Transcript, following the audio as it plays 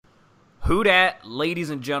Who Dat,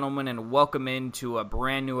 ladies and gentlemen, and welcome into a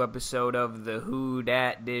brand new episode of the Who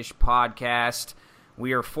Dat Dish podcast.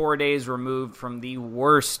 We are 4 days removed from the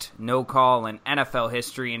worst no-call in NFL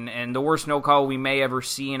history and the worst no-call we may ever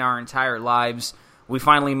see in our entire lives. We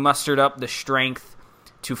finally mustered up the strength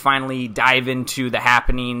to finally dive into the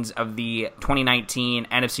happenings of the 2019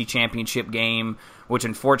 NFC Championship game, which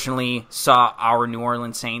unfortunately saw our New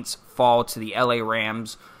Orleans Saints fall to the LA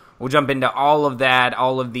Rams. We'll jump into all of that,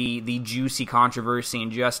 all of the juicy controversy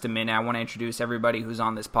in just a minute. I want to introduce everybody who's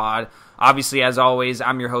on this pod. Obviously, as always,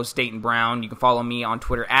 I'm your host, Dayton Brown. You can follow me on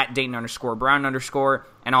Twitter at Dayton_Brown_,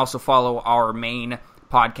 and also follow our main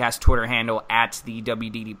podcast Twitter handle at the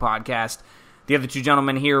WDD Podcast. The other two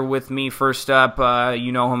gentlemen here with me, first up,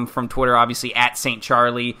 you know him from Twitter, obviously, at St.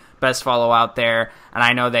 Charlie. Best follow out there. And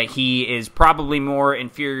I know that he is probably more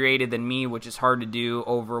infuriated than me, which is hard to do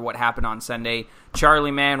over what happened on Sunday.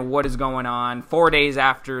 Charlie, man, what is going on? 4 days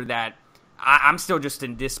after that, I'm still just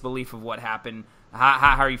in disbelief of what happened.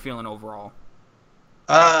 How are you feeling overall?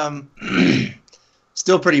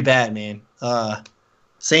 Still pretty bad, man.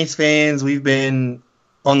 Saints fans, we've been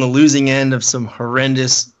on the losing end of some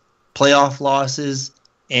horrendous playoff losses,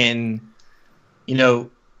 and you know,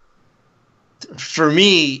 for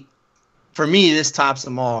me, this tops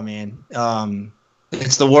them all, man.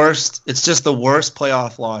 It's the worst. It's just the worst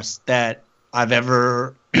playoff loss that I've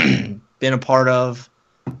ever been a part of.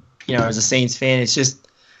 You know, as a Saints fan, it's just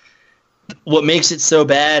what makes it so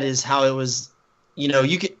bad is how it was. You know,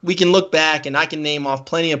 we can look back and I can name off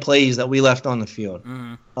plenty of plays that we left on the field,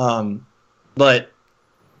 but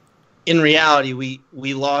in reality,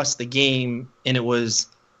 we lost the game, and it was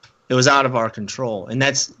out of our control, and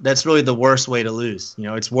that's really the worst way to lose. You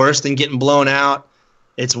know, it's worse than getting blown out.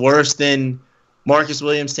 It's worse than Marcus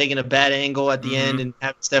Williams taking a bad angle at the end and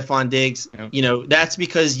having Stephon Diggs. Yep. You know, that's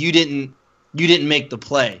because you didn't make the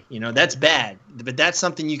play. You know, that's bad, but that's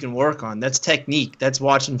something you can work on. That's technique. That's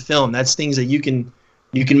watching film. That's things that you can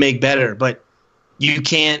make better. But you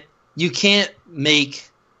can't make.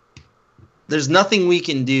 There's nothing we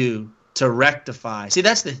can do to rectify. See,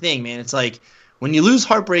 that's the thing, man. It's like when you lose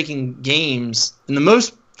heartbreaking games,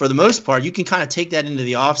 for the most part, you can kind of take that into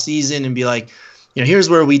the offseason and be like, you know, here's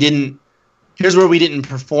where we didn't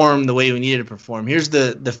perform the way we needed to perform. Here's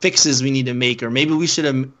the fixes we need to make, or maybe we should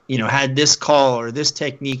have, you know, had this call or this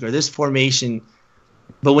technique or this formation.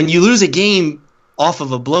 But when you lose a game off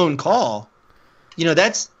of a blown call, you know,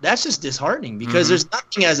 that's just disheartening because there's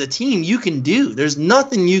nothing as a team you can do. There's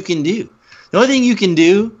nothing you can do. The only thing you can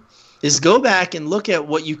do is go back and look at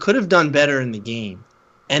what you could have done better in the game.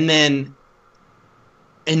 And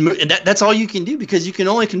that's all you can do because you can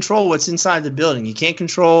only control what's inside the building. You can't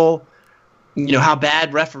control, you know, how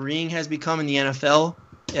bad refereeing has become in the NFL.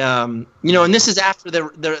 You know, and this is after the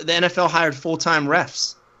NFL hired full-time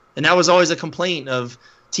refs. And that was always a complaint of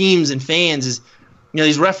teams and fans is, you know,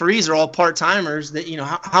 these referees are all part-timers that, you know,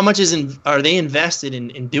 how much are they invested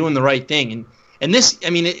in doing the right thing? And this, I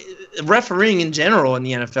mean, refereeing in general in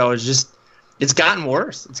the NFL is just, it's gotten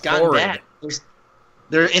worse. It's gotten bad.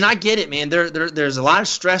 And I get it, man. There's a lot of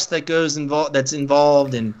stress that's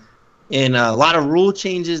involved and a lot of rule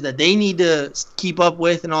changes that they need to keep up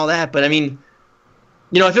with and all that. But I mean,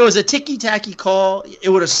 you know, if it was a ticky-tacky call, it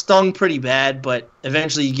would have stung pretty bad, but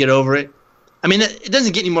eventually you get over it. I mean, it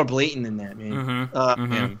doesn't get any more blatant than that,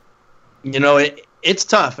 man. You know, it's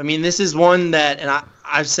tough. I mean, this is one that, and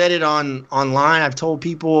I've said it online. I've told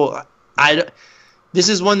people, this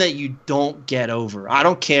is one that you don't get over. I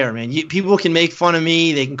don't care, man. People can make fun of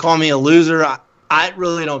me. They can call me a loser. I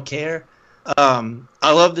really don't care. I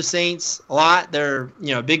love the Saints a lot. They're,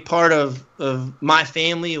 you know, a big part of my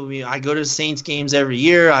family. I go to Saints games every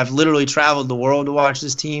year. I've literally traveled the world to watch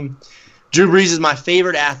this team. Drew Brees is my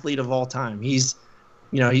favorite athlete of all time. He's,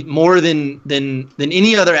 you know, more than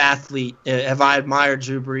any other athlete have I admired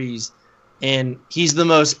Drew Brees, and he's the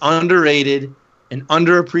most underrated and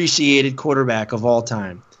underappreciated quarterback of all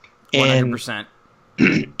time. 100%.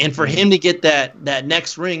 And for him to get that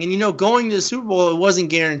next ring, and you know, going to the Super Bowl, it wasn't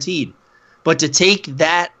guaranteed, but to take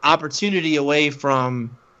that opportunity away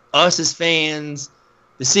from us as fans,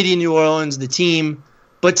 the city of New Orleans, the team.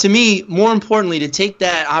 But to me, more importantly, to take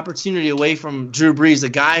that opportunity away from Drew Brees, a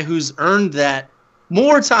guy who's earned that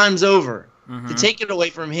more times over, to take it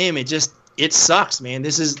away from him, it sucks, man.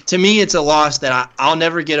 To me, it's a loss that I'll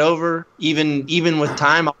never get over. Even with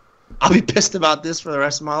time, I'll be pissed about this for the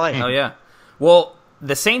rest of my life. Oh yeah. Well,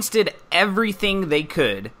 the Saints did everything they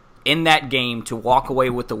could in that game to walk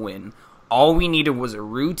away with the win. All we needed was a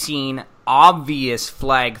routine, obvious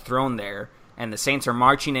flag thrown there, and the Saints are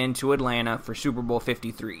marching into Atlanta for Super Bowl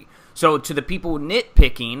 53. So to the people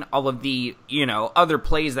nitpicking all of the, other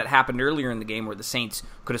plays that happened earlier in the game where the Saints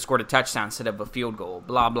could have scored a touchdown instead of a field goal,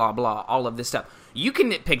 blah, blah, blah, all of this stuff. You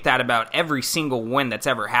can nitpick that about every single win that's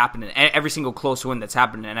ever happened, every single close win that's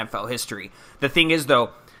happened in NFL history. The thing is, though,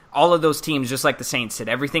 all of those teams, just like the Saints, did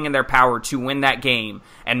everything in their power to win that game,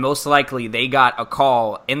 and most likely they got a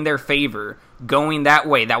call in their favor going that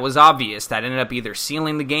way. That was obvious. That ended up either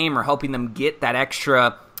sealing the game or helping them get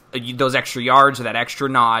those extra yards or that extra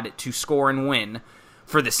nod to score and win.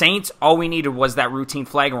 For the Saints, all we needed was that routine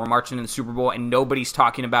flag, and we're marching in the Super Bowl, and nobody's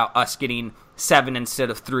talking about us getting 7 instead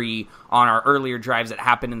of 3 on our earlier drives that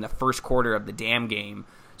happened in the first quarter of the damn game.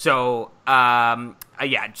 So,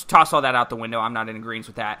 just toss all that out the window. I'm not in agreement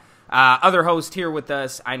with that. Other host here with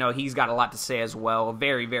us, I know he's got a lot to say as well.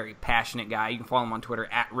 Very, very passionate guy. You can follow him on Twitter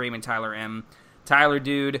at Raymond Tyler M. Tyler,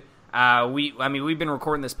 dude, we've been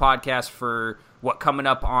recording this podcast for coming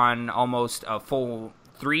up on almost a full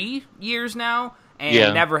 3 years now,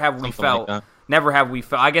 and never have we felt.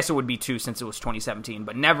 I guess it would be 2 since it was 2017,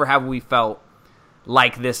 but never have we felt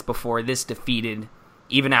like this before. This defeated.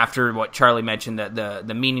 Even after what Charlie mentioned,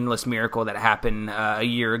 the meaningless miracle that happened a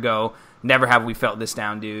year ago, never have we felt this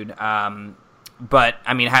down, dude. But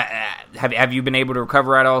I mean, have you been able to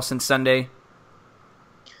recover at all since Sunday?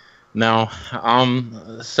 No.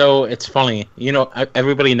 So it's funny.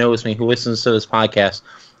 Everybody knows me who listens to this podcast.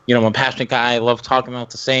 I'm a passionate guy. I love talking about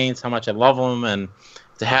the Saints, how much I love them, and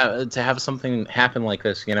to have something happen like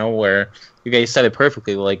this, where you guys said it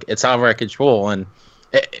perfectly, like it's out of our control, and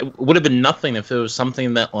it would have been nothing if it was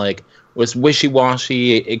something that was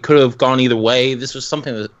wishy-washy. It could have gone either way. This was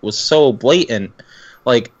something that was so blatant.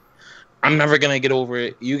 I'm never gonna get over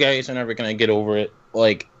it. You guys are never gonna get over it.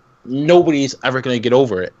 Nobody's ever gonna get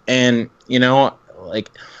over it. And when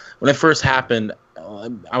it first happened,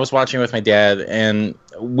 I was watching with my dad, and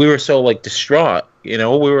we were so distraught. We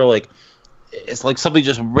were it's like somebody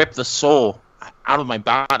just ripped the soul out of my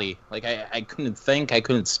body. I couldn't think. I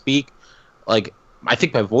couldn't speak. I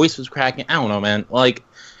think my voice was cracking. I don't know, man.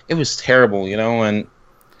 It was terrible, and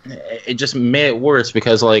it just made it worse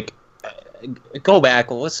because, go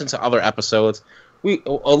back, listen to other episodes.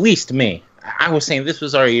 At least me, I was saying this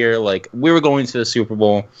was our year. We were going to the Super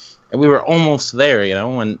Bowl, and we were almost there,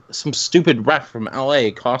 and some stupid ref from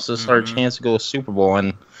LA cost us our chance to go to the Super Bowl,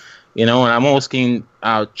 and I'm almost getting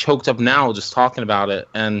choked up now just talking about it.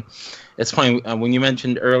 And it's funny, when you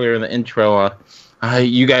mentioned earlier in the intro,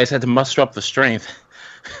 you guys had to muster up the strength.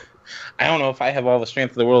 I don't know if I have all the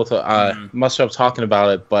strength in the world to muster up talking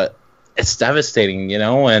about it, but it's devastating,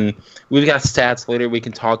 and we've got stats later we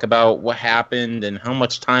can talk about what happened and how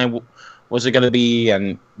much time was it going to be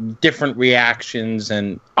and different reactions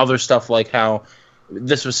and other stuff, like how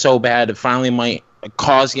this was so bad it finally might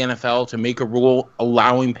cause the NFL to make a rule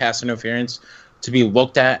allowing pass interference to be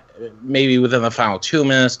looked at maybe within the final 2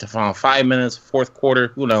 minutes, the final 5 minutes, fourth quarter,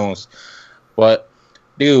 who knows. But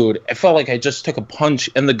dude, it felt like I just took a punch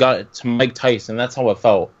in the gut to Mike Tyson. That's how it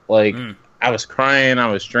felt. I was crying, I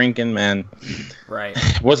was drinking, man. Right.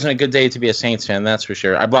 It wasn't a good day to be a Saints fan, that's for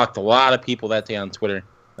sure. I blocked a lot of people that day on Twitter.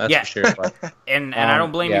 That's for sure. But, and I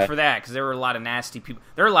don't blame you for that, because there were a lot of nasty people.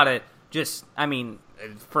 There were a lot of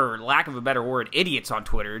for lack of a better word, idiots on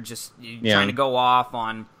Twitter, just trying to go off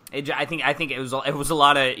on. I think it was a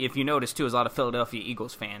lot of, if you notice too, it was a lot of Philadelphia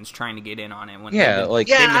Eagles fans trying to get in on it when they've been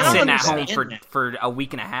sitting at home for a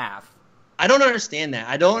week and a half. I don't understand that.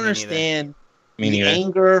 I don't understand the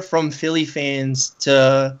anger from Philly fans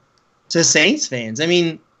to Saints fans. I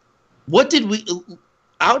mean, what did we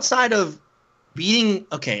outside of beating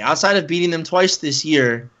them twice this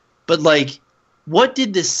year, but what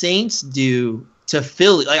did the Saints do to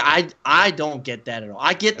Philly? I don't get that at all.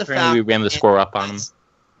 I get the fact we ran the score up on them.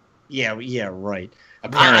 Yeah, right.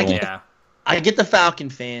 Apparently, I get the Falcon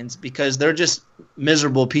fans because they're just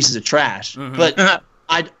miserable pieces of trash. Mm-hmm. But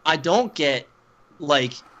I don't get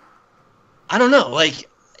I don't know,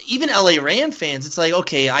 even LA Ram fans. It's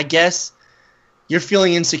okay, I guess you're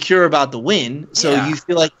feeling insecure about the win, so you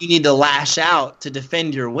feel like you need to lash out to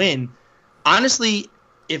defend your win. Honestly,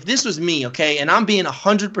 if this was me, okay, and I'm being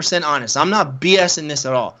 100% honest, I'm not BSing this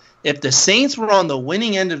at all. If the Saints were on the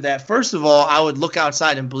winning end of that, first of all, I would look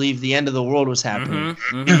outside and believe the end of the world was happening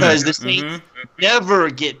because the Saints never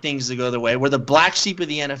get things to go their way. We're the black sheep of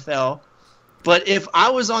the NFL. But if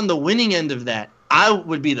I was on the winning end of that, I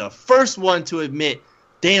would be the first one to admit,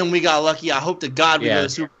 damn, we got lucky. I hope to God we go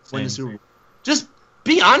to win the Super Bowl. Just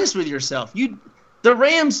be honest with yourself. The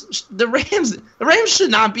Rams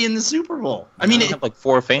should not be in the Super Bowl. I mean, they have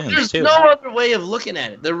 4 fans there's too. No other way of looking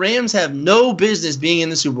at it. The Rams have no business being in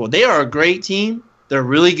the Super Bowl. They are a great team. They're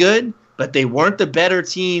really good, but they weren't the better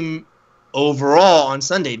team overall on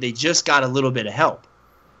Sunday, they just got a little bit of help.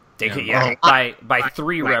 By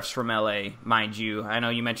three refs from LA, mind you. I know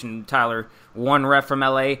you mentioned, Tyler, one ref from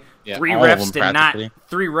LA. Yeah, three refs did not.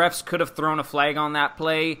 Three refs could have thrown a flag on that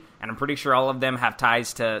play, and I'm pretty sure all of them have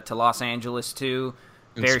ties to Los Angeles too.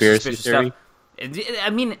 Very suspicious stuff.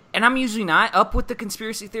 I mean, and I'm usually not up with the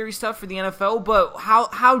conspiracy theory stuff for the NFL, but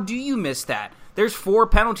how do you miss that? There's 4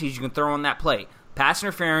 penalties you can throw on that play: pass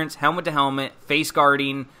interference, helmet to helmet, face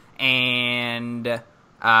guarding, and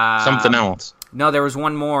something else. No, there was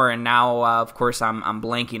one more, and now, of course, I'm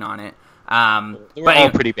blanking on it. They were all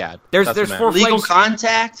pretty bad. There's 4 illegal flags.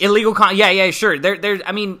 Contact. Illegal yeah, sure.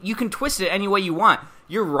 I mean, you can twist it any way you want.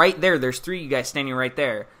 You're right there. There's 3 of you guys standing right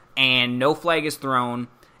there, and no flag is thrown.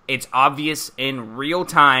 It's obvious in real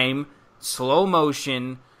time, slow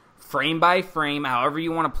motion, frame by frame, however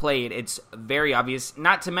you want to play it. It's very obvious.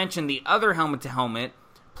 Not to mention the other helmet to helmet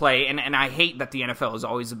play, and I hate that the NFL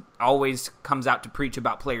is always comes out to preach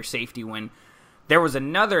about player safety when there was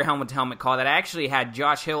another helmet-to-helmet call that actually had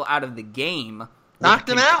Josh Hill out of the game. Knocked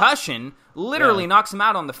him out. Concussion, literally knocks him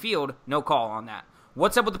out on the field. No call on that.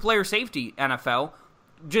 What's up with the player safety, NFL?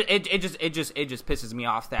 It just pisses me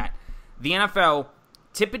off that the NFL,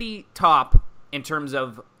 tippity top in terms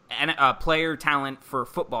of player talent for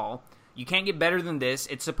football. You can't get better than this.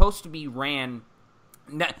 It's supposed to be ran,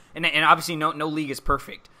 and obviously no league is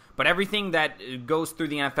perfect. But everything that goes through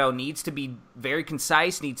the NFL needs to be very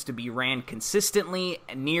concise, needs to be ran consistently,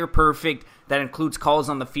 near perfect. That includes calls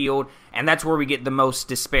on the field, and that's where we get the most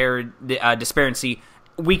disparity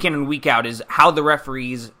week in and week out, is how the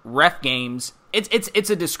referees ref games. It's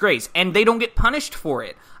a disgrace, and they don't get punished for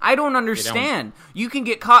it. I don't understand. You can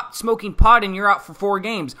get caught smoking pot and you're out for 4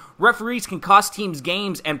 games. Referees can cost teams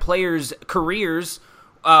games and players' careers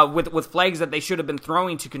with flags that they should have been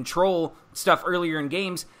throwing to control stuff earlier in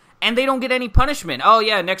games. And they don't get any punishment. Oh,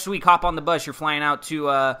 yeah, next week, hop on the bus. You're flying out to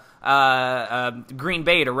Green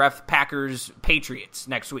Bay to ref Packers-Patriots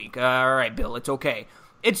next week. All right, Bill, it's okay.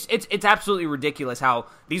 It's absolutely ridiculous how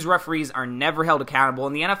these referees are never held accountable,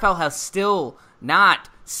 and the NFL has still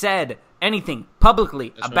not said anything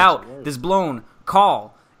publicly about this blown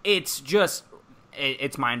call. It's just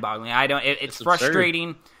it's mind-boggling. It's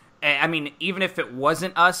frustrating. Absurd. I mean, even if it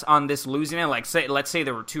wasn't us on this losing end, let's say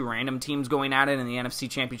there were 2 random teams going at it in the NFC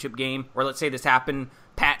Championship game, or let's say this happened,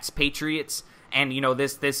 Pats Patriots, and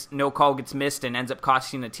this no call gets missed and ends up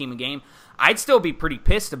costing the team a game, I'd still be pretty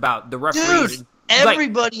pissed about the referees. Dude,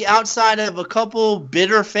 everybody outside of a couple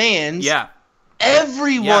bitter fans,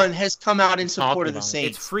 everyone has come out in support of the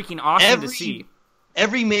Saints. It's freaking awesome to see.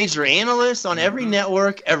 Every major analyst on every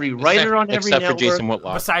network, every writer on every network. Except for Jason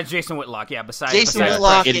Whitlock. Besides Jason Whitlock, Besides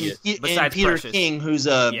Whitlock and Peter Precious. King, who's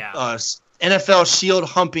a NFL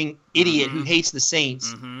shield-humping idiot who hates the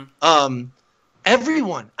Saints.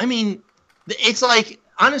 Everyone. I mean, it's like,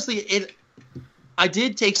 honestly, I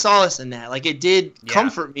did take solace in that. Like, it did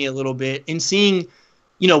comfort me a little bit in seeing,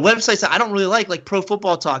 websites that I don't really like Pro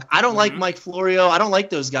Football Talk. I don't like Mike Florio. I don't like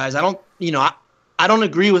those guys. I don't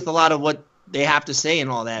agree with a lot of what they have to say and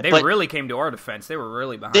all that. They really came to our defense. They were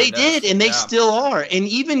really behind us. They did, and they still are. And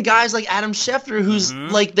even guys like Adam Schefter, who's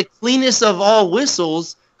like the cleanest of all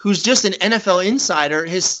whistles, who's just an NFL insider,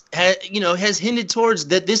 has hinted towards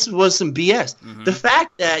that this was some BS. The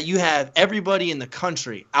fact that you have everybody in the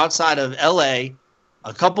country outside of LA,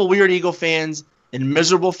 a couple weird Eagle fans and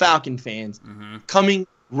miserable Falcon fans,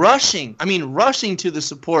 rushing to the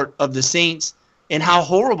support of the Saints and how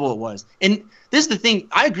horrible it was. And this is the thing.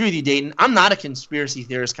 I agree with you, Dayton. I'm not a conspiracy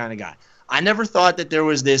theorist kind of guy. I never thought that there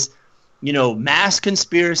was this, mass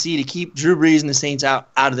conspiracy to keep Drew Brees and the Saints out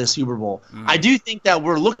of the Super Bowl. I do think that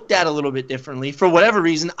we're looked at a little bit differently for whatever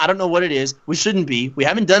reason. I don't know what it is. We shouldn't be. We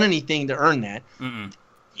haven't done anything to earn that.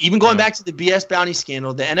 Even going back to the BS bounty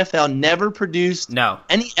scandal, the NFL never produced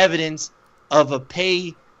any evidence of a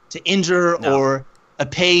pay to injure or a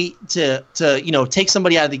pay to take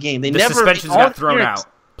somebody out of the game. Suspensions got thrown out.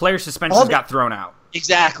 Player suspensions got thrown out.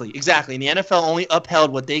 Exactly. And the NFL only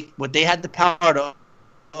upheld what they had the power to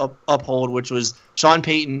uphold, which was Sean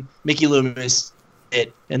Payton, Mickey Loomis,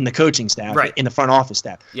 and the coaching staff, in the front office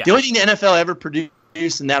staff. The only thing the NFL ever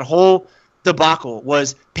produced in that whole debacle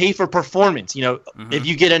was pay for performance. If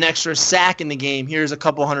you get an extra sack in the game, here's a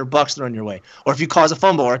couple $100 thrown your way. Or if you cause a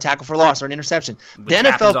fumble or a tackle for loss or an interception. Which the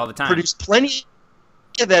NFL all the time. Produced plenty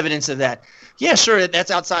of evidence of that. Yeah, sure, that's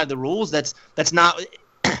outside the rules. That's not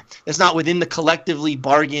within the collectively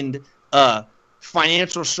bargained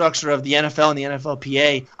financial structure of the NFL and the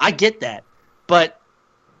NFLPA. I get that. But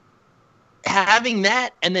having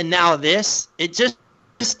that and then now this,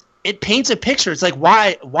 it paints a picture. It's like,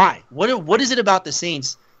 why? What is it about the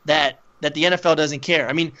Saints that that the NFL doesn't care.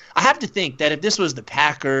 I mean, I have to think that if this was the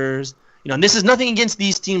Packers, and this is nothing against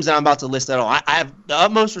these teams that I'm about to list at all. I have the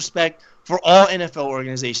utmost respect for all NFL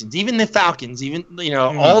organizations, even the Falcons, even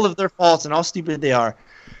all of their faults and how stupid they are.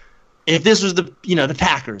 If this was the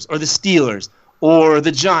Packers or the Steelers or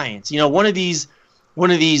the Giants, one of these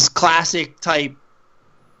classic type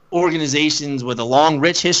organizations with a long,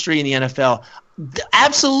 rich history in the NFL,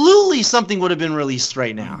 absolutely something would have been released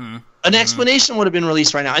right now. Mm-hmm. An explanation would have been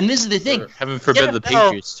released right now. And this is the thing. Heaven forbid the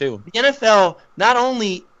Patriots, too. The NFL, not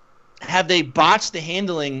only have they botched the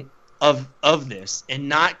handling of this and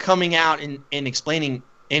not coming out and explaining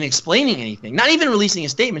anything, not even releasing a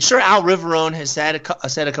statement. Sure, Al Riverone has said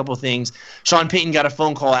a couple of things. Sean Payton got a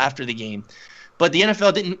phone call after the game. But the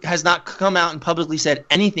NFL has not come out and publicly said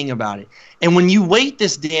anything about it. And when you wait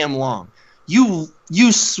this damn long, you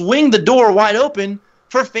swing the door wide open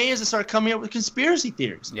for fans to start coming up with conspiracy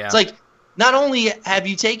theories. Yeah. It's like, not only have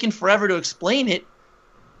you taken forever to explain it,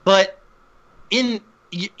 but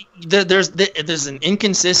there's an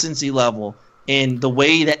inconsistency level in the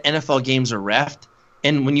way that NFL games are reffed.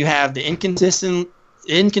 And when you have the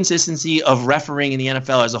inconsistency of refereeing in the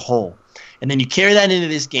NFL as a whole, and then you carry that into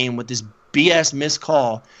this game with this BS missed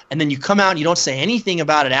call, and then you come out and you don't say anything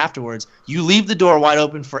about it afterwards, you leave the door wide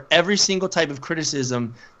open for every single type of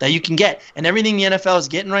criticism that you can get. And everything the NFL is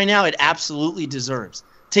getting right now, it absolutely deserves.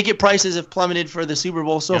 Ticket prices have plummeted for the Super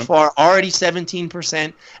Bowl so far, already 17%.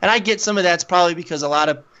 And I get some of that's probably because a lot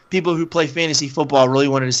of people who play fantasy football really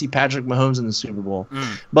wanted to see Patrick Mahomes in the Super Bowl.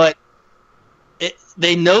 But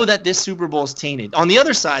they know that this Super Bowl is tainted. On the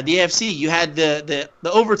other side, the AFC, you had the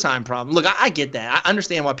overtime problem. Look, I get that. I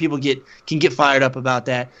understand why people can get fired up about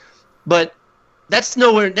that. But that's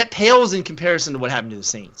nowhere. That pales in comparison to what happened to the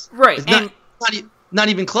Saints. Right. It's not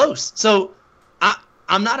even close. So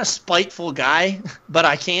I'm not a spiteful guy, but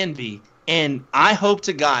I can be. And I hope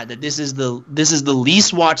to God that this is the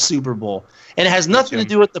least watched Super Bowl. And it has nothing to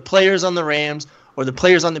do with the players on the Rams or the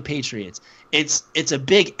players on the Patriots. It's a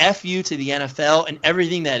big FU to the NFL and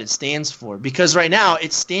everything that it stands for, because right now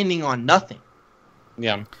it's standing on nothing.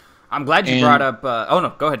 Yeah. I'm glad you brought up oh no,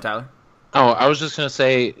 go ahead, Tyler. Oh, I was just going to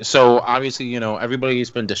say, so obviously, everybody's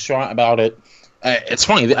been distraught about it. It's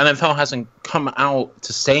funny, the NFL hasn't come out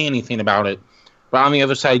to say anything about it. But on the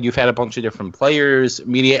other side, you've had a bunch of different players,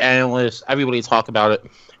 media analysts, everybody talk about it.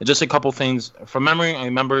 And just a couple things. From memory, I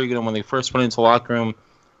remember, when they first went into the locker room,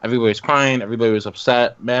 everybody was crying, everybody was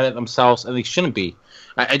upset, mad at themselves, and they shouldn't be.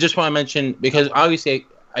 I just want to mention, because obviously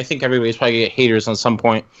I think everybody's probably going to get haters on some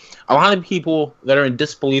point. A lot of people that are in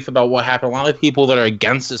disbelief about what happened, a lot of people that are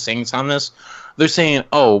against the Saints on this, they're saying,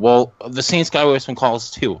 oh, well, the Saints got away with some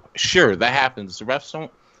calls too. Sure, that happens. The refs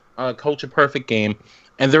don't coach a perfect game,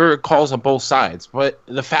 and there are calls on both sides. But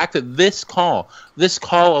the fact that this call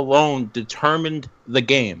alone determined the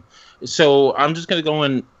game. So I'm just going to go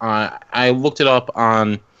in. I looked it up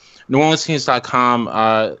on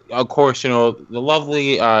NewOrleansSaints.com. Of course, the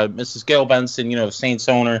lovely Mrs. Gail Benson, Saints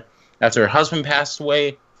owner, after her husband passed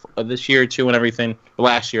away this year too and everything,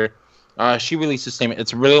 last year, she released a statement.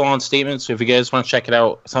 It's a really long statement, so if you guys want to check it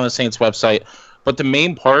out, it's on the Saints website. But the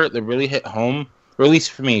main part that really hit home, or at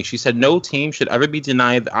least for me, she said no team should ever be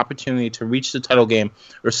denied the opportunity to reach the title game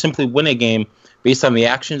or simply win a game based on the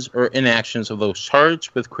actions or inactions of those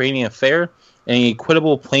charged with creating a fair and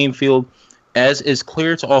equitable playing field. As is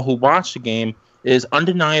clear to all who watched the game, it is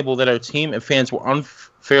undeniable that our team and fans were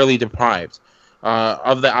unfairly deprived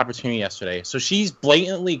of the opportunity yesterday. So she's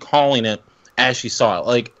blatantly calling it as she saw it.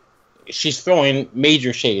 Like, she's throwing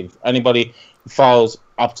major shade. Anybody who follows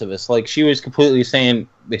up to this, like, she was completely saying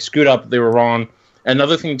they screwed up, they were wrong.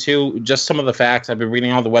 Another thing too, just some of the facts. I've been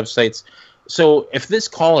reading all the websites. So if this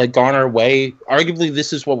call had gone our way, arguably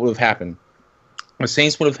this is what would have happened. The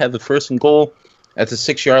Saints would have had the first and goal at the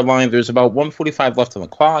 6-yard line. There's about 1:45 left on the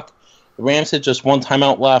clock. The Rams had just one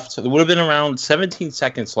timeout left. There would have been around 17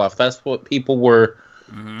 seconds left. That's what people were,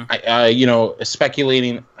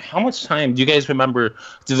 speculating. How much time do you guys remember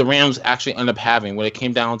did the Rams actually end up having when it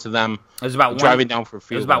came down to them driving down for a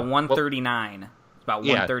field? It was about 139. It's about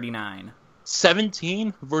 139.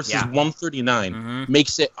 17 versus 139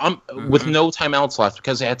 makes it with no timeouts left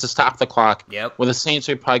because they had to stop the clock. Yep. Where the Saints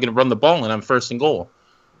are probably going to run the ball in on first and goal.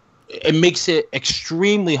 It makes it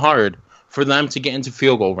extremely hard for them to get into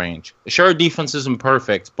field goal range. Sure, our defense isn't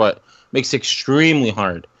perfect, but makes it extremely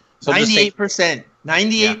hard. So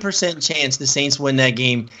 98% chance the Saints win that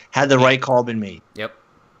game had the right call been made. Yep.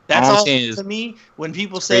 That's all to me. When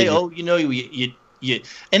people say, crazy. "Oh, you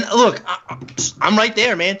and look, I'm right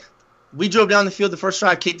there, man." We drove down the field the first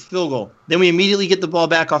drive, kicked the field goal. Then we immediately get the ball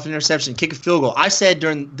back off an interception, kick a field goal. I said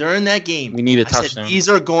during that game, we need a touchdown. These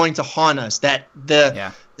are going to haunt us. That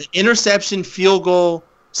the interception field goal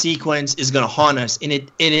sequence is going to haunt us, and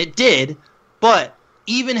it did. But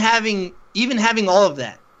even having all of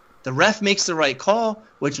that, the ref makes the right call,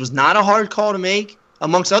 which was not a hard call to make,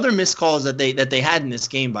 amongst other missed calls that they had in this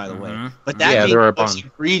game, by the way. But that being the most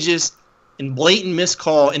egregious and blatant missed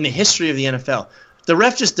call in the history of the NFL. The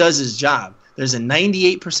ref just does his job. There's a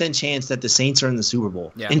 98% chance that the Saints are in the Super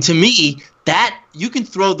Bowl. Yeah. And to me, that you can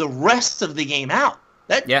throw the rest of the game out.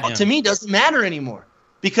 That to me doesn't matter anymore.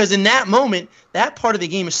 Because in that moment, that part of the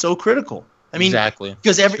game is so critical. I mean, exactly.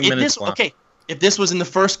 Because if this was in the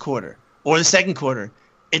first quarter or the second quarter,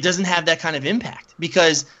 it doesn't have that kind of impact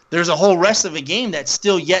because there's a whole rest of a game that's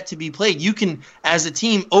still yet to be played. You can, as a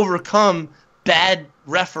team, overcome bad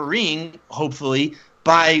refereeing, hopefully,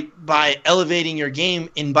 by elevating your game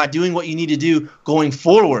and by doing what you need to do going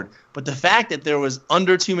forward. But the fact that there was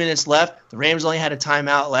under 2 minutes left, the Rams only had a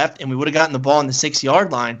timeout left, and we would have gotten the ball on the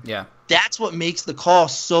 6-yard line. Yeah, that's what makes the call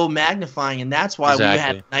so magnifying, and that's why we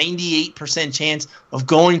had 98% chance of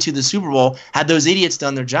going to the Super Bowl had those idiots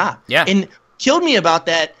done their job. Yeah, and killed me about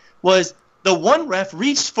that was the one ref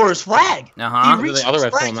reached for his flag. He reached for his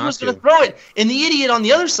flag. He was going to throw it, and the idiot on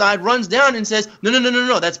the other side runs down and says,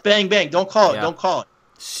 "No, that's bang bang. Don't call it. Don't call it."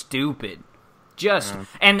 Stupid. Just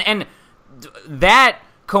and that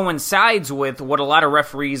coincides with what a lot of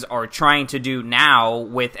referees are trying to do now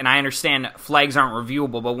with, and I understand flags aren't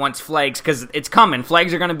reviewable, but once flags, because it's coming,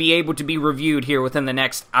 flags are going to be able to be reviewed here within the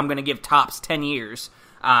next, I'm going to give tops 10 years.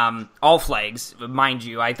 All flags, mind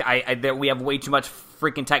you. We have way too much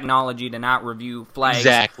freaking technology to not review flags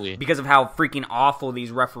because of how freaking awful these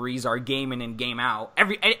referees are game in and game out.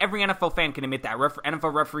 Every NFL fan can admit that.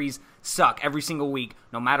 NFL referees suck every single week,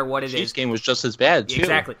 no matter what it is. Chiefs game was just as bad, too.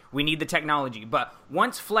 Exactly. We need the technology. But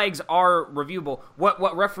once flags are reviewable,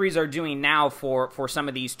 what referees are doing now for some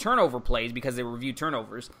of these turnover plays, because they review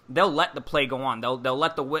turnovers, they'll let the play go on. They'll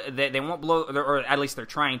let they won't blow, or at least they're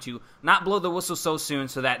trying to, not blow the whistle so soon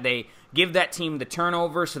so that they give that team the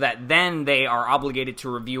turnover so that then they are obligated to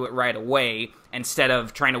review it right away instead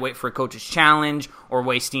of trying to wait for a coach's challenge or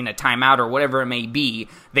wasting a timeout or whatever it may be.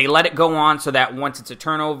 They let it go on so that once it's a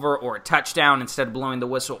turnover or a touchdown, instead of blowing the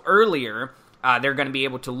whistle earlier, they're going to be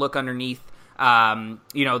able to look underneath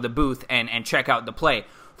the booth and check out the play.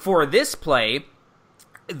 For this play,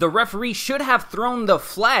 the referee should have thrown the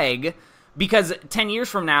flag, because 10 years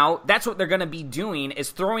from now, that's what they're going to be doing,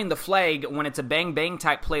 is throwing the flag when it's a bang-bang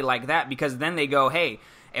type play like that, because then they go, hey,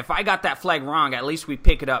 if I got that flag wrong, at least we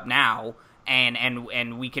pick it up now,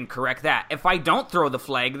 and we can correct that. If I don't throw the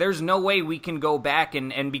flag, there's no way we can go back,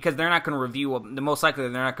 and because they're not going to review, most likely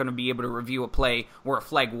they're not going to be able to review a play where a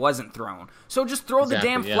flag wasn't thrown. So just throw the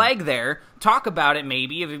damn flag there, talk about it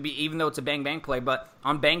maybe, even though it's a bang-bang play, but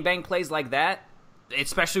on bang-bang plays like that,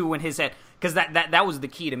 especially when his head, because that was the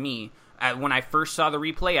key to me. When I first saw the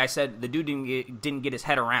replay, I said the dude didn't get his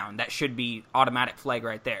head around. That should be automatic flag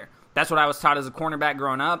right there. That's what I was taught as a cornerback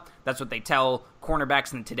growing up. That's what they tell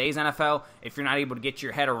cornerbacks in today's NFL. If you're not able to get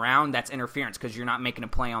your head around, that's interference because you're not making a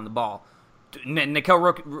play on the ball.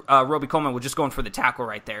 Roby-Coleman was just going for the tackle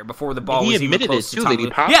right there before the ball was even close to Tom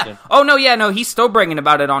Lewis. Yeah. Oh, no, he's still bragging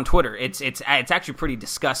about it on Twitter. It's actually pretty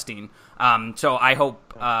disgusting. So I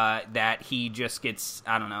hope that he just gets,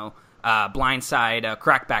 I don't know, blindside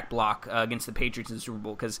crackback block against the Patriots in the Super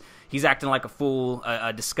Bowl, because he's acting like a fool,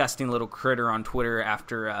 a disgusting little critter on Twitter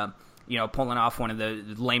after pulling off one of the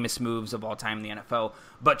lamest moves of all time in the NFL.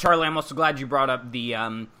 But Charlie, I'm also glad you brought up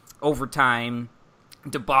the overtime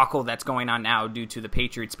debacle that's going on now due to the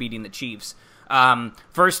Patriots beating the Chiefs.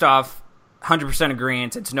 First off, 100%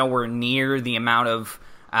 agreement. It's nowhere near the amount of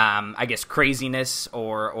craziness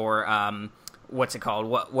or what's it called?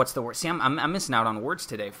 What's the word? See, I'm missing out on words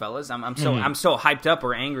today, fellas. I'm so hyped up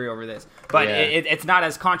or angry over this, but it's not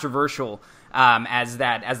as controversial as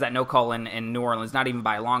that no call in New Orleans, not even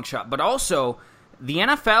by a long shot. But also, the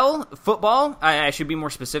NFL football, I should be more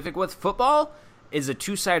specific with football, is a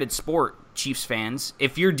two-sided sport. Chiefs fans,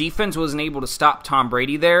 if your defense wasn't able to stop Tom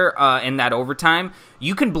Brady there in that overtime,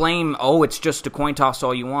 you can blame, it's just a coin toss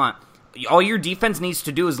all you want. All your defense needs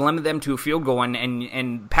to do is limit them to a field goal,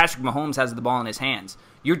 and Patrick Mahomes has the ball in his hands.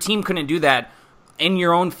 Your team couldn't do that in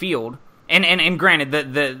your own field. And granted,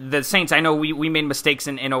 the Saints, I know we made mistakes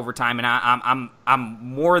in overtime, and I'm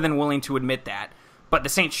more than willing to admit that. But the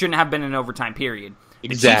Saints shouldn't have been in overtime, period. The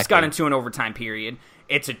Chiefs Exactly. got into an overtime period.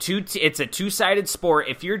 It's a two-sided sport.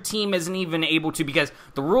 If your team isn't even able to, because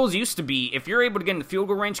the rules used to be, if you're able to get in the field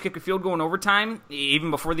goal range, kick a field goal in overtime,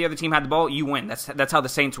 even before the other team had the ball, you win. That's how the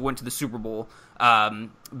Saints went to the Super Bowl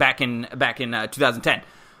back in 2010.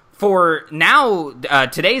 For now,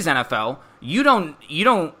 today's NFL, you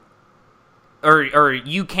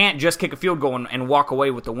can't just kick a field goal and walk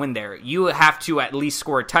away with the win there. You have to at least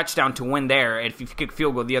score a touchdown to win there. If you kick a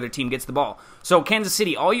field goal, the other team gets the ball. So Kansas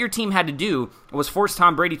City, all your team had to do was force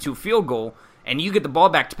Tom Brady to a field goal, and you get the ball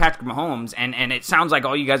back to Patrick Mahomes, and it sounds like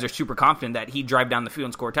all you guys are super confident that he'd drive down the field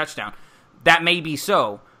and score a touchdown. That may be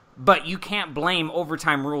so, but you can't blame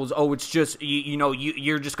overtime rules. Oh, it's just,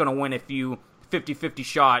 you're just going to win if you 50-50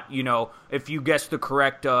 shot, if you guess the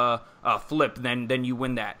correct flip, then you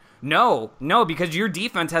win that. No, because your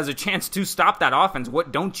defense has a chance to stop that offense.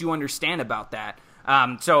 What don't you understand about that?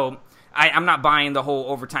 So I'm not buying the whole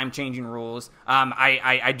overtime changing rules.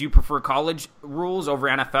 I do prefer college rules over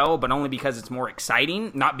NFL, but only because it's more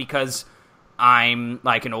exciting, not because I'm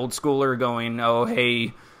like an old schooler going, oh,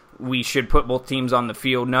 hey, we should put both teams on the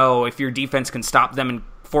field. No, if your defense can stop them and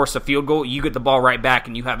force a field goal, you get the ball right back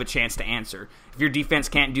and you have a chance to answer. If your defense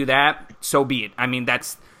can't do that, so be it. I mean,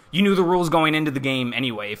 you knew the rules going into the game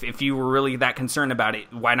anyway. If you were really that concerned about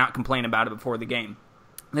it, why not complain about it before the game?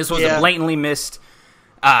 This was a blatantly missed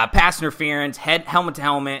pass interference, helmet to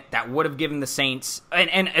helmet, that would have given the Saints,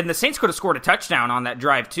 and the Saints could have scored a touchdown on that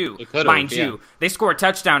drive too. Mind you, they score a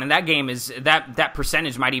touchdown, and that game is that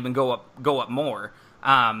percentage might even go up more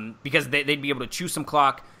because they'd be able to chew some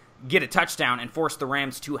clock, get a touchdown, and force the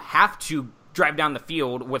Rams to have to drive down the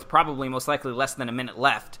field with probably most likely less than a minute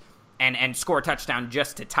left and score a touchdown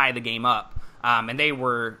just to tie the game up. And they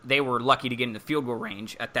were lucky to get in the field goal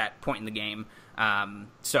range at that point in the game.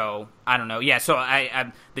 So I don't know. Yeah. So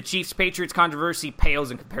the Chiefs Patriots controversy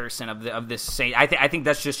pales in comparison of this. I think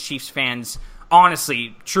that's just Chiefs fans,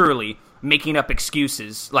 honestly, truly making up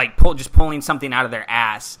excuses, like just pulling something out of their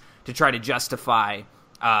ass to try to justify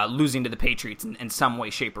losing to the Patriots in some way,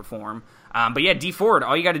 shape, or form. But yeah, D Ford,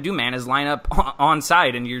 all you got to do, man, is line up on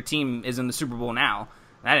side, and your team is in the Super Bowl now.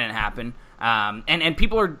 That didn't happen. And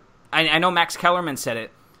people are. I know Max Kellerman said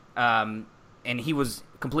it, and he was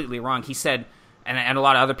completely wrong. He said, and a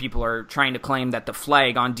lot of other people are trying to claim that the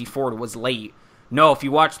flag on D Ford was late. No, if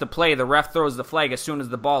you watch the play, the ref throws the flag as soon as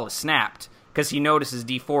the ball is snapped because he notices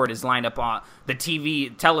D Ford is lined up on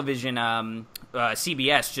the television.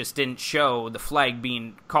 CBS just didn't show the flag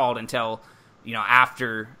being called until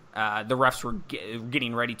after the refs were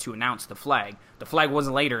getting ready to announce the flag. The flag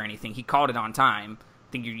wasn't late or anything. He called it on time.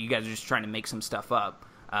 I think you guys are just trying to make some stuff up.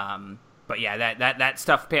 But yeah, that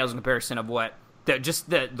stuff pales in comparison of what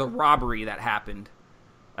the robbery that happened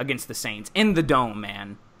against the Saints in the dome,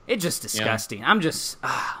 man. It's just disgusting. Yeah. I'm just,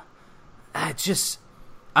 it's just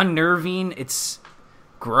unnerving. It's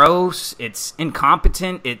gross. It's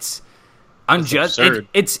incompetent. It's unjust.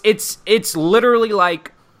 It's literally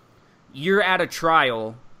like you're at a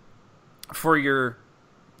trial for your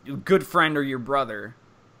good friend or your brother,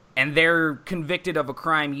 and they're convicted of a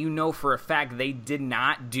crime for a fact they did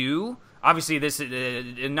not do. Obviously, this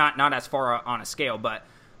is not as far on a scale, but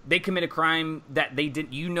they commit a crime that they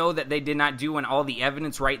did. That they did not do, and all the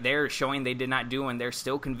evidence right there is showing they did not do, and they're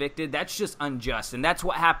still convicted. That's just unjust, and that's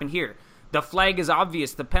what happened here. The flag is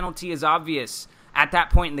obvious. The penalty is obvious. At that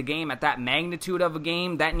point in the game, at that magnitude of a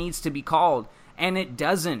game, that needs to be called, and it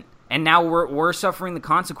doesn't. And now we're suffering the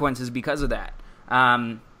consequences because of that.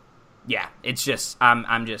 Yeah, it's just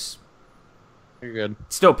I'm just. You're good.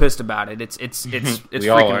 Still pissed about it. It's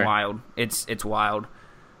freaking wild. It's wild.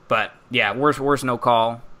 But yeah, worst no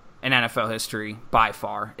call in NFL history by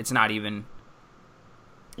far. It's not even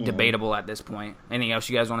debatable at this point. Anything else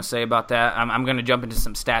you guys want to say about that? I'm going to jump into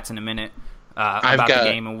some stats in a minute about the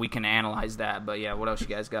game, and we can analyze that. But yeah, what else you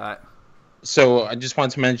guys got? So I just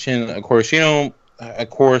wanted to mention, of course,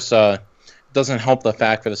 doesn't help the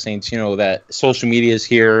fact for the Saints, that social media is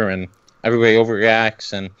here and everybody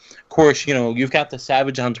overreacts. And, of course, you've got the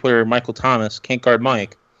savage on Twitter, Michael Thomas, Can't Guard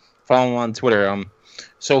Mike. Follow him on Twitter.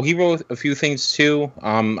 So he wrote a few things, too,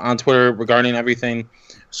 on Twitter regarding everything.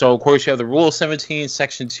 So, of course, you have the Rule 17,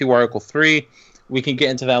 Section 2, Article 3. We can get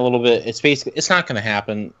into that a little bit. It's not going to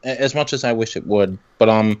happen as much as I wish it would. But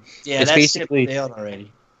yeah, it's basically sailed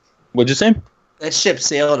already. What'd you say? That ship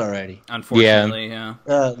sailed already. Unfortunately, yeah.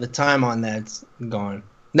 The time on that's gone.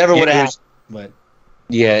 Never would have happened, but...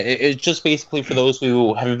 Yeah, it's just basically, for those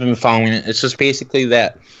who haven't been following it, it's just basically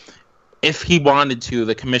that if he wanted to,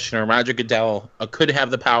 the commissioner, Roger Goodell, could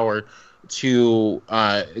have the power to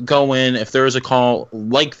go in if there was a call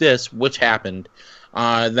like this, which happened,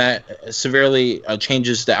 that severely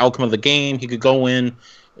changes the outcome of the game. He could go in,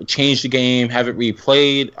 change the game, have it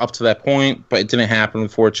replayed up to that point, but it didn't happen,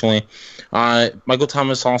 unfortunately. Michael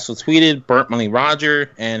Thomas also tweeted, "Burnt Money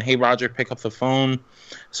Roger," and "Hey Roger, pick up the phone."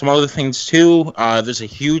 Some other things too. There's a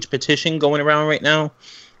huge petition going around right now,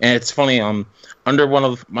 and it's funny. Under one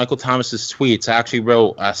of Michael Thomas's tweets, I actually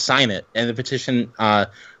wrote "sign it," and the petition,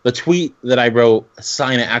 the tweet that I wrote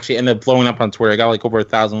 "sign it" actually ended up blowing up on Twitter. I got like over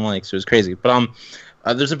 1,000 likes. It was crazy. But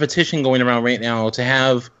there's a petition going around right now to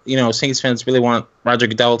have, Saints fans really want Roger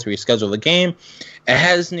Goodell to reschedule the game. It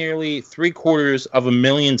has nearly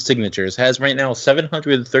 750,000 signatures. It has right now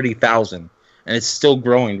 730,000, and it's still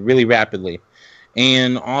growing really rapidly.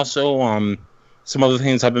 And also, some other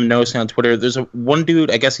things I've been noticing on Twitter. There's one dude,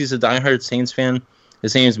 I guess he's a diehard Saints fan.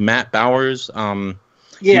 His name is Matt Bowers. So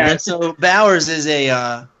Bowers is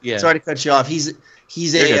sorry to cut you off. He's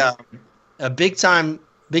a big time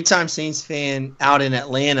Saints fan out in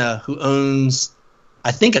Atlanta who owns,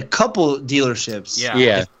 I think, a couple dealerships.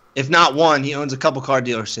 Yeah. If not one, he owns a couple car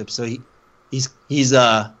dealerships. So he's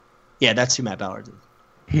that's who Matt Bowers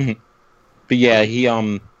is. But yeah,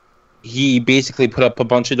 he basically put up a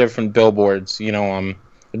bunch of different billboards, like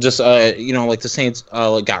the Saints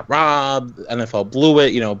got robbed, NFL blew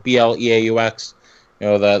it, BLEAUX,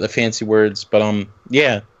 the fancy words. But a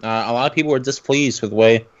lot of people are displeased with the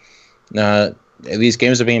way these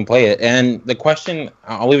games are being played. And the question,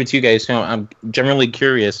 I'll leave it to you guys. I'm generally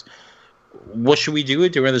curious, what should we do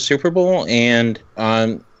during the Super Bowl? And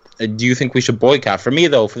do you think we should boycott? For me,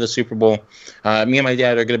 though, for the Super Bowl, me and my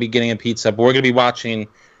dad are going to be getting a pizza, but we're going to be watching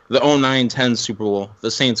the 09-10 Super Bowl,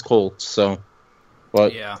 the Saints Colts. So,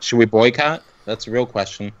 should we boycott? That's a real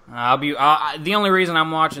question. The only reason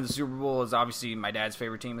I'm watching the Super Bowl is obviously my dad's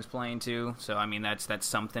favorite team is playing too. So I mean that's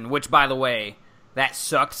something. Which, by the way, that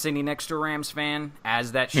sucked sitting next to a Rams fan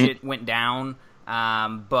as that shit went down.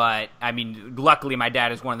 But I mean, luckily my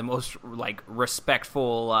dad is one of the most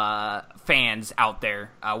respectful fans out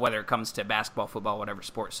there, whether it comes to basketball, football, whatever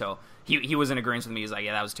sport. So he was in agreement with me. He's like,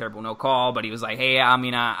 yeah, that was a terrible, no call. But he was like, hey, I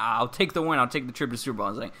mean, I'll take the win. I'll take the trip to Super Bowl. I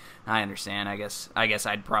was like, I understand. I guess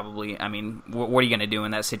I'd probably. I mean, what are you gonna do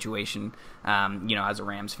in that situation? As a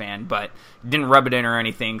Rams fan, but didn't rub it in or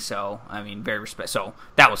anything. So I mean, very respect. So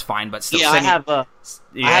that was fine. But still,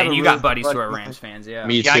 you got buddies who are Rams fans. Yeah,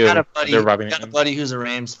 me too. I got a buddy who's a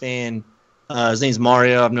Rams fan. His name's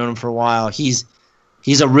Mario. I've known him for a while. He's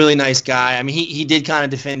a really nice guy. I mean, he did kind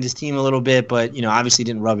of defend his team a little bit, but obviously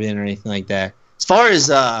didn't rub it in or anything like that. As far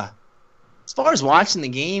as watching the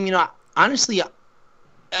game, honestly,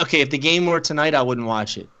 okay, if the game were tonight, I wouldn't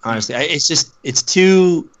watch it. Honestly, it's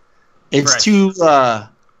too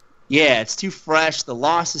fresh. The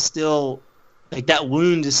loss is still that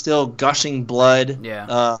wound is still gushing blood.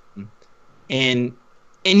 Yeah. And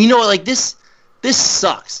this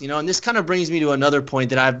sucks, and this kind of brings me to another point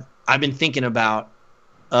that I've been thinking about,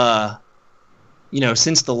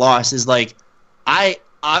 since the loss is I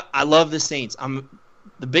love the Saints. I'm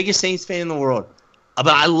the biggest Saints fan in the world, but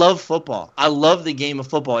I love football. I love the game of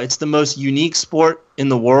football. It's the most unique sport in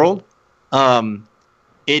the world.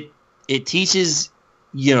 It teaches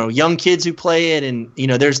young kids who play it, and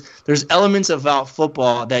there's elements about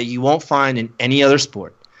football that you won't find in any other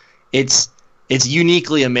sport. It's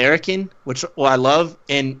uniquely American, which I love,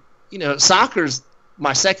 and soccer's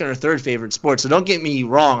my second or third favorite sport. So don't get me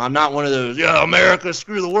wrong, I'm not one of those America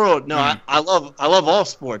screw the world. No, I love all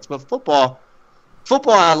sports, but football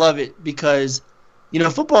I love it because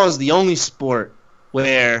football is the only sport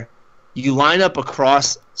where you line up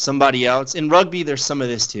across somebody else. In rugby, there's some of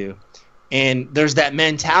this too, and there's that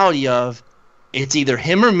mentality of it's either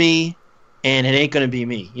him or me, and it ain't gonna be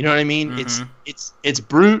me. You know what I mean? Mm-hmm. It's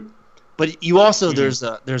brute. But you also there's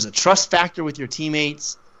a trust factor with your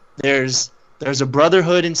teammates. There's a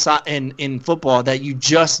brotherhood in football that you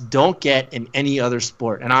just don't get in any other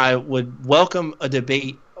sport. And I would welcome a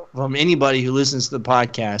debate from anybody who listens to the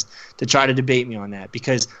podcast to try to debate me on that,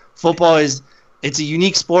 because football it's a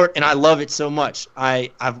unique sport and I love it so much.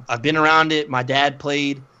 I've been around it. My dad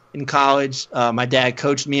played in college. My dad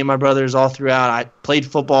coached me and my brothers all throughout. I played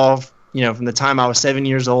football, from the time I was 7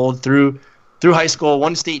 years old through high school,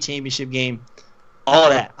 won a state championship game, all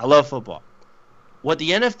that. I love football. What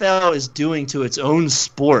the NFL is doing to its own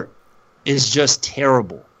sport is just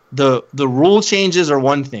terrible. The rule changes are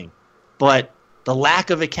one thing, but the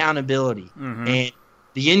lack of accountability and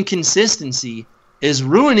the inconsistency is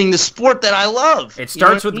ruining the sport that I love. It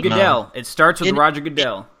starts with Goodell. No. It starts with Roger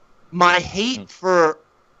Goodell. My hate for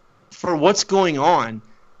what's going on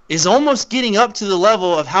is almost getting up to the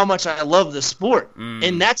level of how much I love the sport,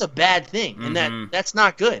 and that's a bad thing, and that's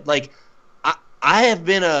not good. I have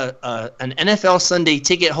been an NFL Sunday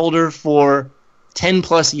ticket holder for 10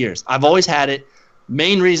 plus years. I've always had it.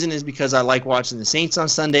 Main reason is because I like watching the Saints on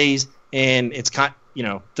Sundays, and it's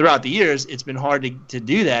throughout the years it's been hard to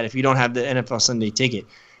do that if you don't have the NFL Sunday ticket.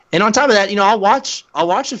 And on top of that, I'll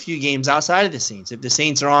watch a few games outside of the Saints. If the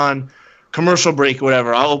Saints are on commercial break or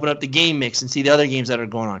whatever, I'll open up the game mix and see the other games that are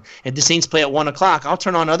going on. If the Saints play at 1 o'clock, I'll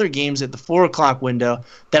turn on other games at the 4 o'clock window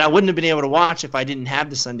that I wouldn't have been able to watch if I didn't have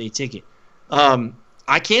the Sunday ticket.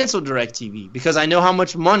 I canceled DirecTV because I know how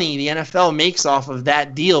much money the NFL makes off of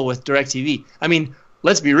that deal with DirecTV. I mean,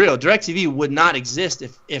 let's be real. DirecTV would not exist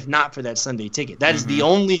if not for that Sunday ticket. That is the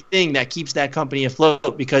only thing that keeps that company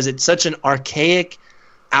afloat because it's such an archaic,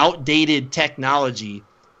 outdated technology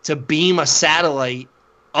to beam a satellite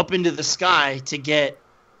up into the sky to get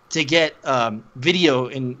video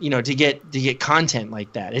and to get content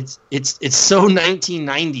like that. It's so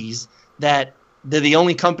 1990s that they're the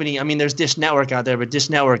only company. I mean, there's Dish Network out there, but Dish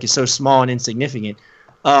Network is so small and insignificant.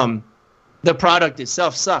 The product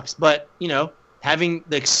itself sucks, but having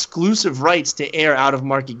the exclusive rights to air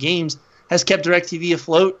out-of-market games has kept DirecTV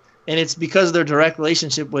afloat, and it's because of their direct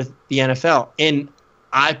relationship with the NFL. And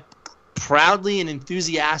I proudly and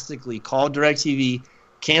enthusiastically called DirecTV,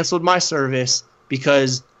 canceled my service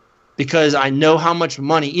because I know how much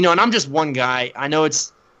money, and I'm just one guy. I know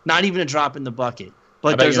it's not even a drop in the bucket.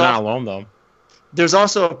 But you're not alone, though. There's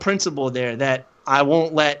also a principle there that I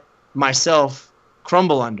won't let myself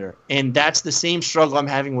crumble under, and that's the same struggle I'm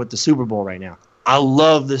having with the Super Bowl right now. I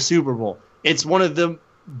love the Super Bowl. It's one of the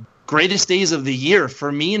greatest days of the year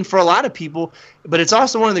for me and for a lot of people, but it's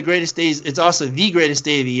also one of the greatest days. It's also the greatest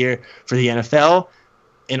day of the year for the NFL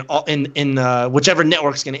in whichever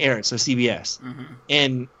network's going to air it, so CBS.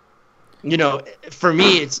 And for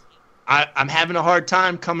me, I'm having a hard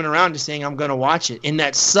time coming around to saying I'm going to watch it, and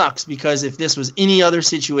that sucks because if this was any other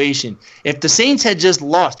situation, if the Saints had just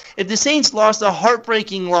lost, if the Saints lost a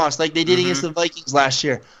heartbreaking loss like they did against the Vikings last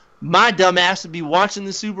year, my dumb ass would be watching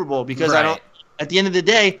the Super Bowl because I don't. At the end of the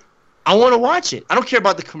day, I want to watch it. I don't care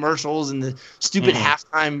about the commercials and the stupid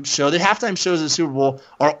halftime show. The halftime shows of the Super Bowl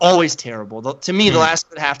are always terrible. To me, the last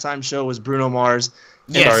good halftime show was Bruno Mars.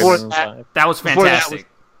 Yes, that was fantastic.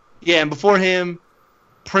 And before him,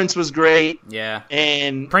 Prince was great. Yeah,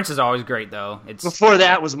 and Prince is always great though. Before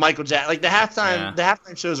that was Michael Jackson. Like the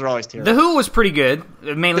halftime shows are always terrible. The Who was pretty good,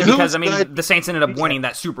 mainly because the Saints ended up winning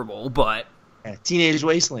that Super Bowl. But Teenage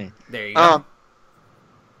Wasteland. There you go.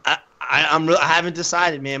 I haven't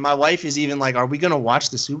decided, man. My wife is even like, "Are we gonna watch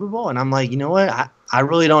the Super Bowl?" And I'm like, you know what? I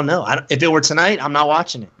really don't know. If it were tonight, I'm not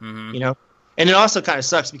watching it. And it also kind of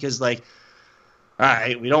sucks because like. All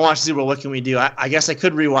right, we don't watch the Super Bowl. What can we do? I guess I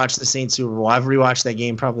could rewatch the Saints Super Bowl. I've rewatched that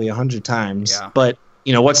game probably 100 times. Yeah. But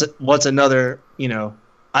what's another?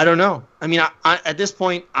 I don't know. I mean, I at this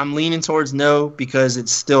point, I'm leaning towards no because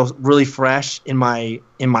it's still really fresh in my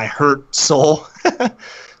hurt soul.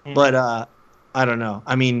 But I don't know.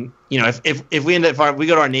 I mean, if we we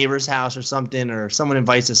go to our neighbor's house or something, or someone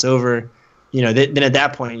invites us over. Then at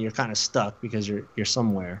that point you're kind of stuck because you're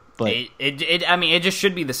somewhere. But it just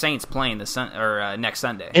should be the Saints playing next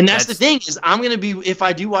Sunday. And that's the thing is I'm gonna be if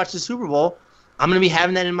I do watch the Super Bowl, I'm gonna be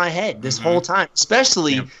having that in my head this whole time,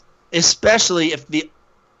 especially if the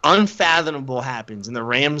unfathomable happens and the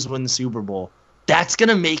Rams win the Super Bowl. That's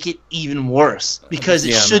gonna make it even worse because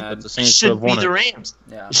it should be the Rams.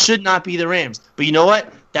 Yeah. It should not be the Rams. But you know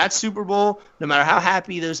what? That Super Bowl, no matter how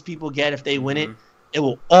happy those people get if they win it. It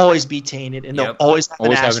will always be tainted, and they'll always have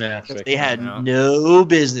an asterisk. They had no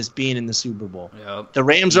business being in the Super Bowl. Yep. The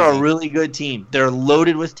Rams are a really good team. They're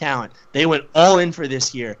loaded with talent. They went all in for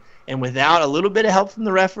this year, and without a little bit of help from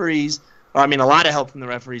the referees, a lot of help from the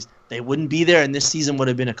referees, they wouldn't be there, and this season would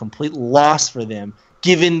have been a complete loss for them,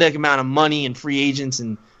 given the amount of money and free agents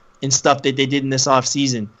and stuff that they did in this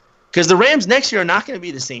offseason. Because the Rams next year are not going to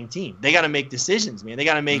be the same team. They got to make decisions, man. They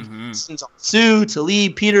got to make decisions on Sue,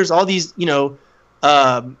 Talib, Peters, all these,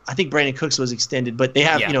 I think Brandon Cooks was extended, but they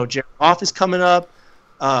have, Jared Goff is coming up.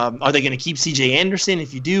 Are they going to keep C.J. Anderson?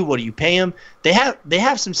 If you do, what do you pay him? They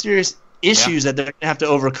have some serious issues that they're going to have to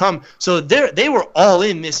overcome. So they were all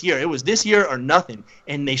in this year. It was this year or nothing,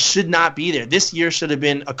 and they should not be there. This year should have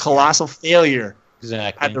been a colossal failure.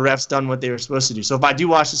 Exactly. Had the refs done what they were supposed to do. So if I do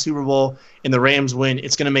watch the Super Bowl and the Rams win,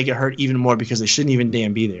 it's going to make it hurt even more because they shouldn't even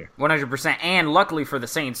damn be there. 100%. And luckily for the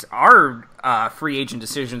Saints, our free agent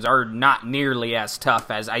decisions are not nearly as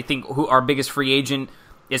tough as I think our biggest free agent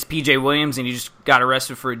is P.J. Williams, and he just got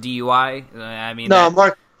arrested for a DUI.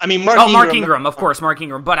 Mark Ingram. Of course, Mark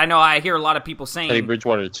Ingram. But I hear a lot of people saying Teddy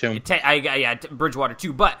Bridgewater too. Bridgewater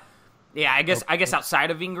too. But yeah, I guess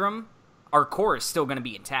outside of Ingram, our core is still going to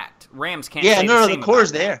be intact. Rams can't. Yeah, say no, the the core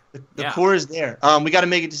is there. The Yeah. core is there. We got to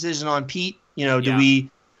make a decision on Pete. Do Yeah. we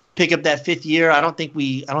pick up that 5th year? I don't think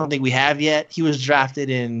we have yet. He was drafted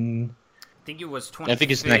in. I think it was I think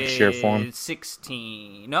it's next year for him.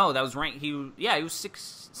 16. No, that was right. He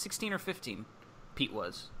was 16 or 15. Pete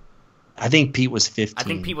was. I think Pete was 15. I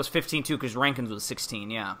think Pete was 15 too, because Rankins was 16.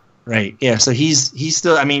 Yeah. Right. Yeah. So he's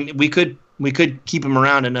still. I mean, we could keep him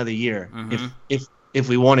around another year if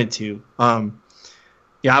we wanted to.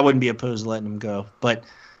 Yeah, I wouldn't be opposed to letting him go. But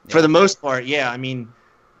for the most part, yeah. I mean,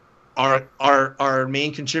 our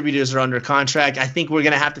main contributors are under contract. I think we're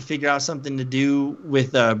gonna have to figure out something to do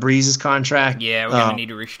with Breeze's contract. Yeah, we're gonna need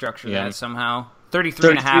to restructure that somehow.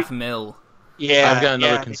 33.5 mil. Yeah, I've got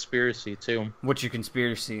another conspiracy too. What's your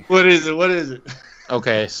conspiracy? What is it?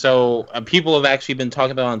 Okay, so people have actually been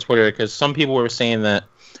talking about it on Twitter because some people were saying that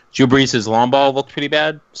Drew Brees' long ball looked pretty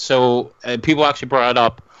bad. So people actually brought it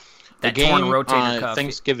up. That the game torn rotator cuff.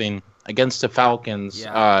 Thanksgiving against the Falcons,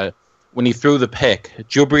 when he threw the pick,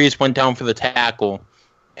 Drew Brees went down for the tackle,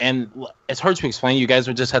 and it's hard to explain. You guys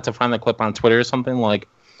would just have to find the clip on Twitter or something. Like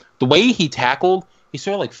the way he tackled, he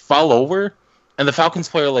sort of like fell over, and the Falcons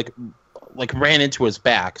player like ran into his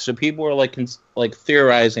back. So people were like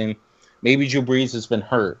theorizing maybe Drew Brees has been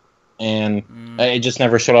hurt, and it just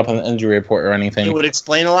never showed up on the injury report or anything. It would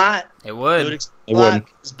explain a lot. It would. It would.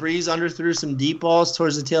 Because Brees underthrew some deep balls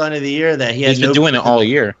towards the tail end of the year that he's been doing it all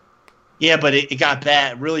year. Yeah, but it got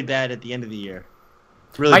bad, really bad at the end of the year.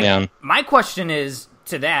 My question is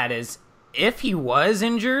if he was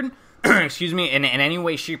injured, excuse me, in any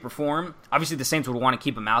way, shape, or form, obviously the Saints would want to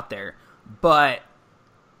keep him out there, but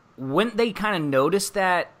wouldn't they kind of notice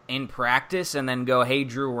that in practice and then go, hey,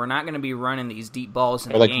 Drew, we're not going to be running these deep balls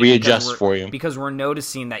in the game readjust for you because we're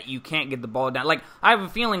noticing that you can't get the ball down. Like, I have a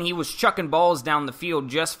feeling he was chucking balls down the field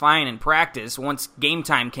just fine in practice. Once game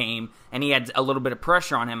time came and he had a little bit of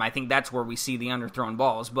pressure on him, I think that's where we see the underthrown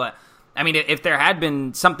balls. But, I mean, if there had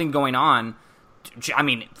been something going on, I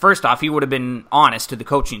mean, first off, he would have been honest to the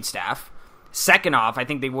coaching staff. Second off, I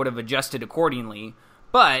think they would have adjusted accordingly.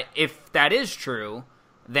 But if that is true,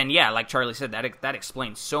 then yeah, like Charlie said, that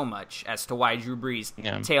explains so much as to why Drew Brees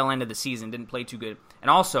tail end of the season didn't play too good. And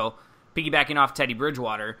also, piggybacking off Teddy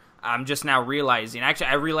Bridgewater, I'm just now realizing. Actually,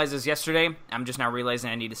 I realized this yesterday. I'm just now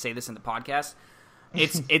realizing I need to say this in the podcast.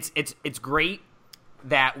 It's great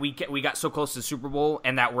that we got so close to the Super Bowl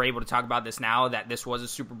and that we're able to talk about this now, that this was a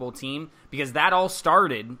Super Bowl team, because that all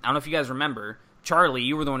started. I don't know if you guys remember, Charlie,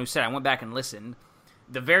 you were the one who said. I went back and listened.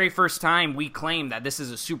 The very first time we claimed that this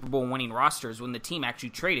is a Super Bowl winning roster is when the team actually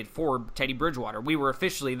traded for Teddy Bridgewater. We were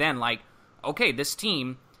officially then like, okay, this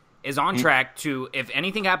team is on track to, if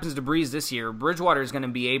anything happens to Brees this year, Bridgewater is going to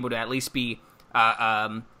be able to at least be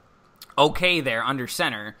okay there under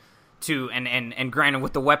center. And granted,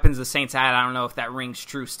 with the weapons the Saints had, I don't know if that rings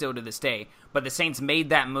true still to this day, but the Saints made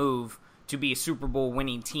that move to be a Super Bowl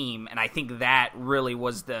winning team, and I think that really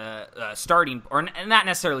was the starting, or not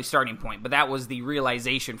necessarily starting point, but that was the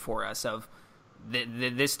realization for us of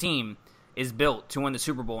this team is built to win the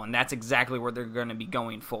Super Bowl, and that's exactly what they're going to be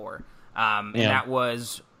going for. And that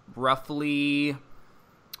was roughly,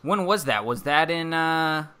 when was that? Was that in,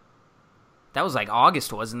 that was like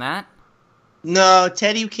August, wasn't that? No,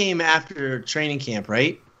 Teddy came after training camp,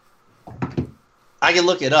 right? I can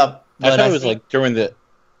look it up. I thought it was like during the,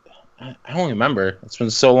 I don't remember. It's been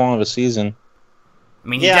so long of a season. I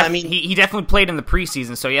mean, he definitely played in the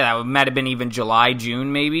preseason, so yeah, that might have been even July,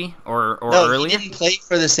 June, maybe, or earlier. He didn't play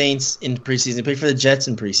for the Saints in preseason. He played for the Jets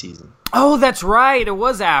in preseason. Oh, that's right. It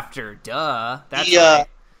was after. Duh. That's right.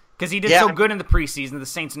 Because he did so good in the preseason, the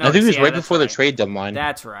Saints noticed. I think it was right before the trade deadline.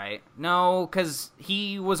 That's right. No, because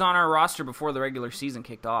he was on our roster before the regular season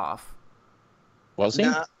kicked off. Was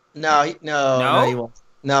he? No, he wasn't.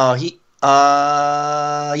 No, he.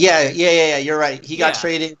 Yeah. You're right. He got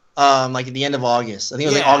traded like at the end of August. I think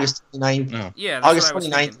it was like August 29th. No. Yeah, August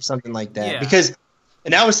 29th or something like that. Yeah.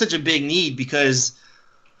 And that was such a big need because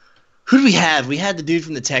who did we have? We had the dude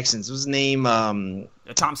from the Texans. What was his name?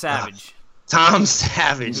 Tom Savage. Tom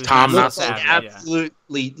Savage.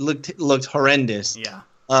 Absolutely looked horrendous. Yeah.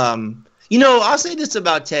 I'll say this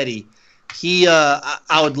about Teddy.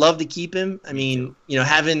 I would love to keep him. I mean,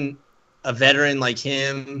 having a veteran like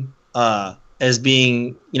him as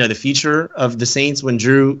being, the future of the Saints when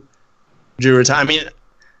Drew retired. I mean,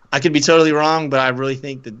 I could be totally wrong, but I really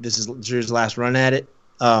think that this is Drew's last run at it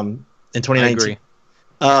in 2019.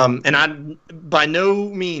 I agree. And by no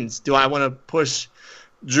means do I want to push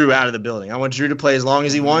Drew out of the building. I want Drew to play as long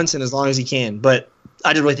as he wants and as long as he can. But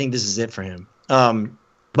I really think this is it for him.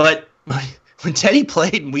 But when Teddy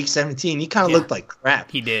played in Week 17, he kind of looked like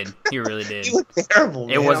crap. He did. He really did. He looked terrible.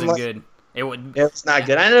 It wasn't good. It's not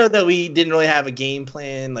good. I know that we didn't really have a game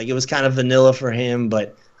plan. Like, it was kind of vanilla for him,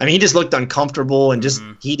 but I mean, he just looked uncomfortable and just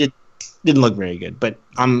he didn't look very good. But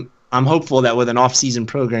I'm hopeful that with an off-season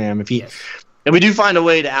program, if we do find a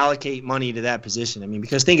way to allocate money to that position. I mean,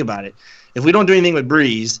 because think about it, if we don't do anything with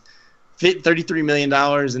Breeze, fit $33 million,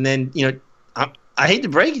 and then I hate to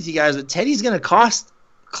break it to you guys, but Teddy's going to cost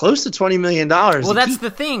close to $20 million. Well, that's the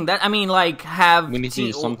thing. That, I mean, like, we need to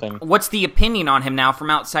do something. What's the opinion on him now from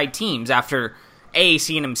outside teams after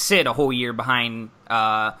seeing him sit a whole year behind?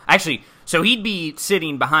 So he'd be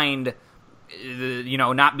sitting behind,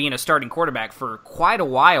 not being a starting quarterback for quite a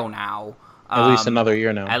while now. At least another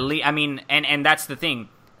year now. I mean, and that's the thing.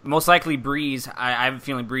 Most likely, Breeze. I have a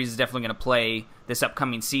feeling Breeze is definitely going to play this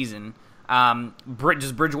upcoming season.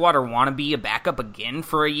 Does Bridgewater want to be a backup again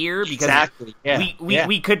for a year? Because exactly. Yeah.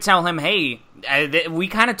 We could tell him, hey, we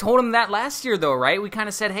kind of told him that last year, though, right? We kind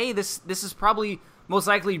of said, hey, this is probably most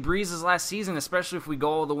likely Breeze's last season, especially if we go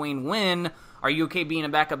all the way and win. Are you okay being a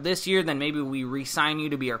backup this year? Then maybe we re-sign you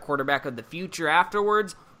to be our quarterback of the future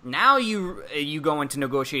afterwards. Now you go into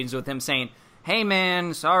negotiations with him saying, hey,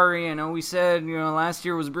 man, sorry, I know we said last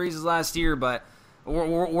year was Breeze's last year, but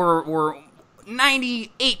we're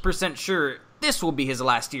 98% sure this will be his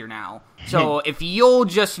last year now. So if you'll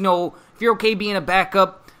just if you're okay being a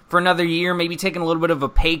backup for another year, maybe taking a little bit of a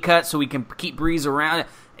pay cut so we can keep Breeze around.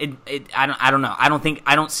 I don't know.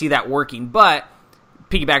 I don't see that working. But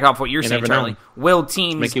piggyback off what you're saying, Charlie, will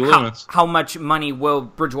teams how much money will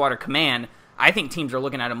Bridgewater command? I think teams are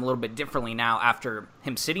looking at him a little bit differently now after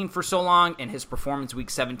him sitting for so long and his performance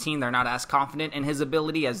week 17. They're not as confident in his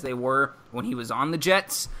ability as they were when he was on the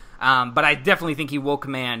Jets. But I definitely think he will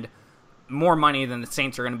command more money than the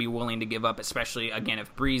Saints are going to be willing to give up, especially, again,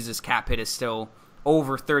 if Breeze's cap hit is still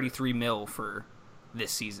over $33 million for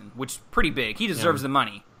this season, which is pretty big. He deserves the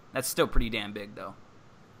money. That's still pretty damn big, though.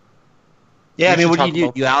 Yeah, I mean, what do you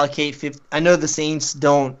do? You allocate 50. I know the Saints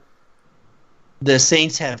don't. The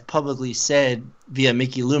Saints have publicly said via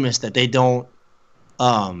Mickey Loomis that they don't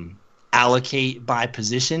allocate by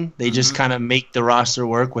position. They just kind of make the roster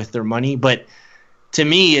work with their money. But to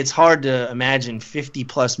me, it's hard to imagine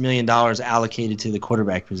 $50+ million allocated to the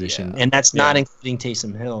quarterback position, and that's not including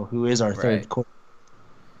Taysom Hill, who is our third quarterback.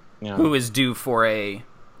 Yeah. Who is due for a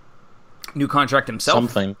new contract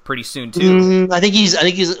himself pretty soon too. I think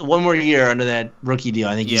he's one more year under that rookie deal.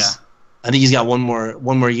 I think he's got one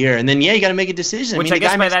more year, and then you got to make a decision. Which I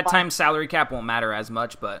guess by that time salary cap won't matter as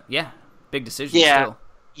much, but big decision. Still.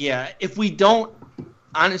 Yeah. If we don't,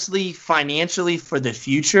 honestly, financially for the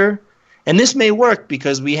future, and this may work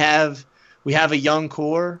because we have a young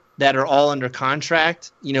core that are all under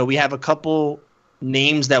contract. We have a couple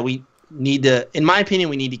names that we need to. In my opinion,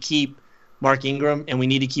 we need to keep Mark Ingram, and we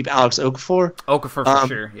need to keep Alex Okafor. For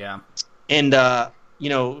sure, yeah. And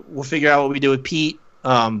we'll figure out what we do with Pete.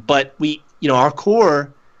 But we, our core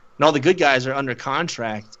and all the good guys are under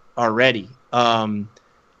contract already.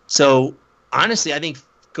 So honestly, I think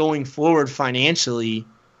going forward financially,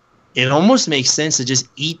 it almost makes sense to just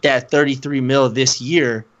eat that $33 million this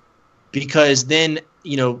year, because then,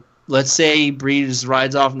 let's say Breeze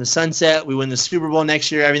rides off in the sunset, we win the Super Bowl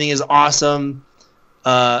next year, everything is awesome.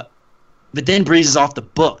 But then Breeze is off the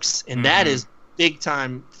books, and that is big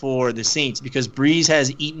time for the Saints, because Breeze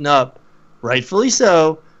has eaten up, rightfully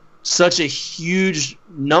so, such a huge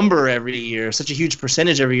number every year, such a huge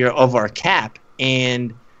percentage every year of our cap.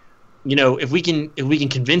 And if we can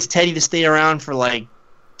convince Teddy to stay around for like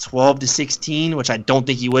 12 to 16, which I don't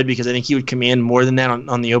think he would, because I think he would command more than that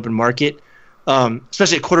on the open market,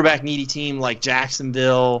 especially a quarterback needy team like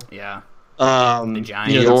Jacksonville, the Giants,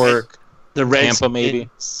 New York, the Reds, Tampa maybe.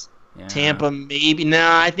 Tampa maybe.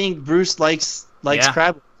 Nah, I think Bruce likes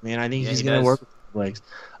crab, man. I think he's going to work with legs.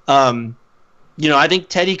 I think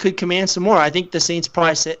Teddy could command some more. I think the Saints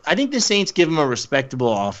give him a respectable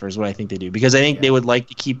offer is what I think they do, because I think they would like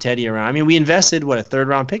to keep Teddy around. I mean, we invested a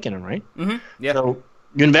third-round pick in him, right? Mm-hmm. Yeah. So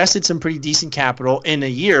you invested some pretty decent capital in a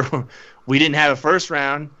year we didn't have a first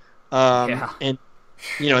round, and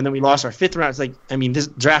and then we lost our fifth round. It's like, I mean, this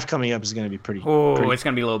draft coming up is going to be pretty. It's going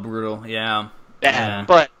to be a little brutal. Bad.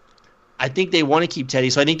 But I think they want to keep Teddy,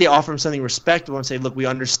 so I think they offer him something respectable and say, look, we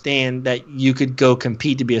understand that you could go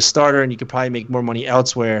compete to be a starter and you could probably make more money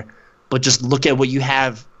elsewhere, but just look at what you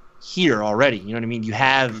have here already. You know what I mean? You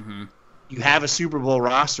have a Super Bowl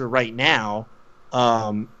roster right now,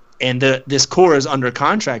 and this core is under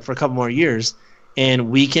contract for a couple more years,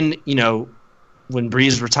 and we can, when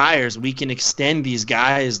Breeze retires, we can extend these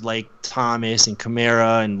guys like Thomas and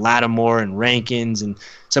Kamara and Lattimore and Rankins and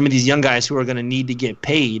some of these young guys who are going to need to get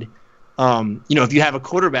paid. If you have a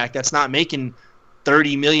quarterback that's not making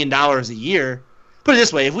 $30 million a year, put it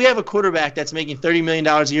this way: if we have a quarterback that's making $30 million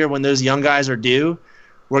a year when those young guys are due,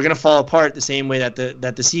 we're going to fall apart the same way that the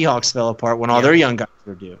Seahawks fell apart when all their young guys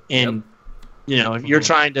were due. And if you're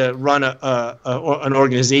trying to run an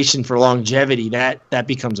organization for longevity, that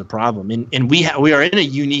becomes a problem. And we are in a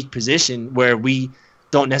unique position where we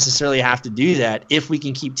don't necessarily have to do that if we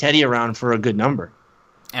can keep Teddy around for a good number.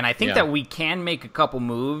 And I think that we can make a couple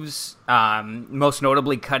moves, most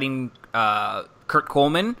notably cutting Kurt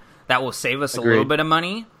Coleman. That will save us a little bit of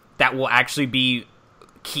money. That will actually be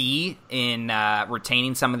key in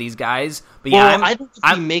retaining some of these guys. But I think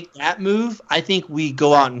if we make that move, I think we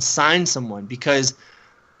go out and sign someone because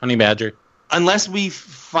Honey Badger. Unless we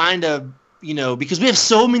find because we have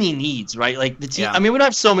so many needs, right? Like the team. Yeah. I mean, we don't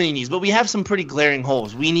have so many needs, but we have some pretty glaring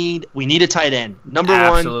holes. We need a tight end. Number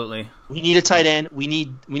Absolutely. one, we need a tight end. We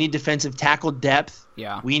need defensive tackle depth.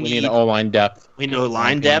 Yeah. We need O-line depth. We need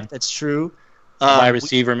O-line depth. That's true. Wide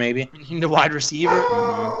receiver, maybe. We need a wide receiver.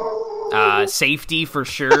 Mm-hmm. Safety for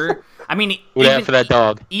sure. I mean, even for that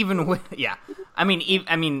dog. Even with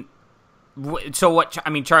so what? I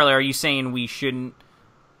mean, Charlie, are you saying we shouldn't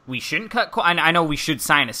cut? I know we should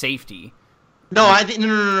sign a safety. No, I think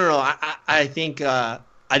no. I think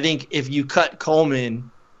if you cut Coleman,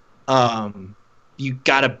 you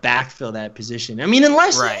got to backfill that position. I mean,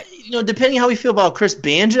 unless depending how we feel about Chris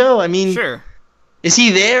Banjo. I mean, sure. Is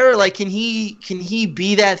he there? Like, can he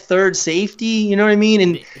be that third safety? You know what I mean?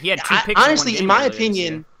 And he had 2 picks. Honestly, in my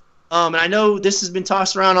opinion, and I know this has been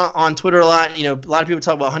tossed around on Twitter a lot. A lot of people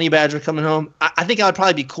talk about Honey Badger coming home. I think I would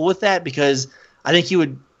probably be cool with that because I think he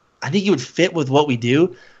would fit with what we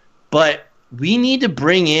do. But we need to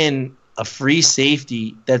bring in a free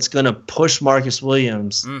safety that's going to push Marcus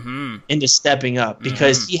Williams into stepping up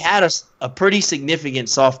because he had a pretty significant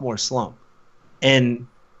sophomore slump, and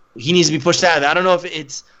he needs to be pushed out of it. I don't know if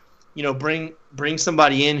it's, bring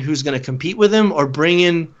somebody in who's going to compete with him or bring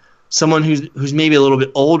in someone who's maybe a little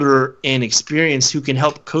bit older and experienced who can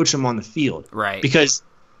help coach him on the field. Right. Because,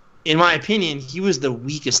 in my opinion, he was the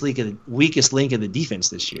weakest link of the defense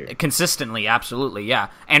this year. Consistently, absolutely, yeah.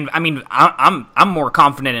 And I mean, I'm more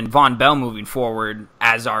confident in Von Bell moving forward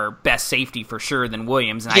as our best safety for sure than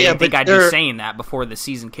Williams, and I didn't think I'd be saying that before the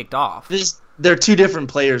season kicked off. They're two different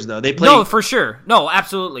players, though. They play. No, for sure. No,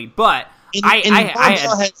 absolutely. But he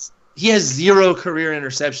has 0 career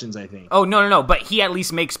interceptions, I think. Oh no! But he at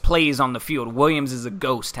least makes plays on the field. Williams is a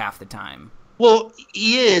ghost half the time. Well,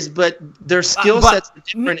 he is, but their skill sets are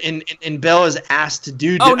different, and Bell is asked to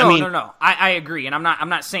do. No. I agree, and I'm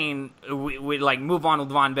not saying we like move on with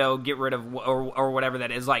Von Bell, get rid of or whatever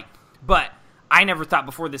that is like. But I never thought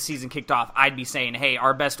before the season kicked off I'd be saying, hey,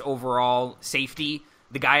 our best overall safety,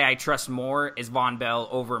 the guy I trust more is Von Bell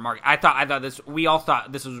over Mark. We all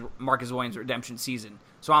thought this was Marcus Williams' redemption season,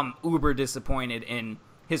 so I'm uber disappointed in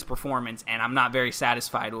his performance, and I'm not very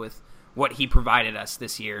satisfied with what he provided us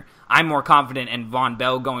this year. I'm more confident in Von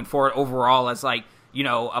Bell going forward overall as a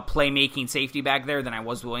playmaking safety back there than I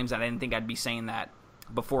was Williams. I didn't think I'd be saying that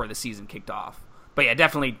before the season kicked off. But yeah,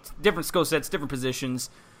 definitely different skill sets, different positions.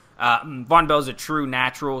 Von Bell's a true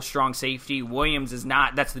natural strong safety. Williams is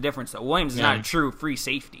not. That's the difference though. Williams is not a true free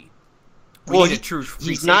safety.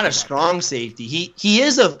 He's not a strong safety. He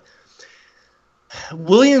is a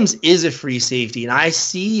Williams is a free safety, and I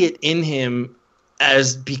see it in him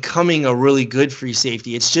as becoming a really good free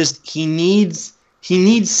safety. It's just he needs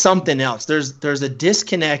something else. There's a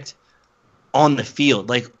disconnect on the field.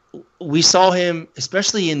 Like we saw him,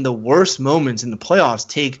 especially in the worst moments in the playoffs,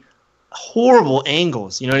 take horrible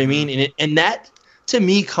angles. You know what I mean? And that to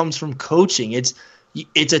me comes from coaching. It's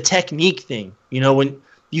a technique thing. When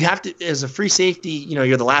you have to, as a free safety,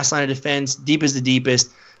 you're the last line of defense, deep is the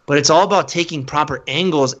deepest, but it's all about taking proper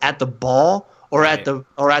angles at the ball or at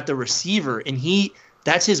the receiver, and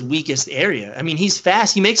that's his weakest area. I mean, he's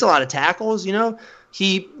fast. He makes a lot of tackles. He only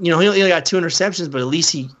got 2 interceptions, but at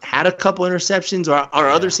least he had a couple interceptions. Our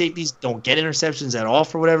other safeties don't get interceptions at all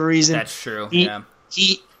for whatever reason. That's true.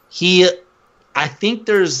 I think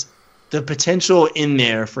there's the potential in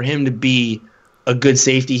there for him to be a good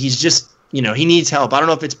safety. He's just, he needs help. I don't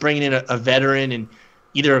know if it's bringing in a veteran and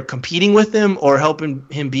either competing with him or helping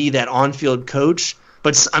him be that on-field coach.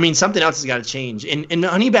 But, I mean, something else has got to change. And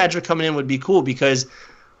Honey Badger coming in would be cool because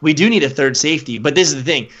we do need a third safety. But this is the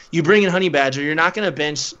thing. You bring in Honey Badger, you're not going to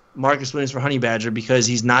bench Marcus Williams for Honey Badger because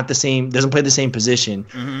he's not the same, doesn't play the same position.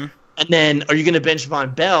 Mm-hmm. And then are you going to bench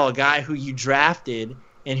Von Bell, a guy who you drafted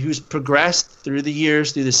and who's progressed through the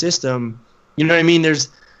years, through the system? You know what I mean?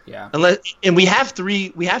 We have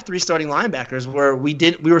three starting linebackers where we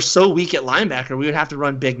were so weak at linebacker we would have to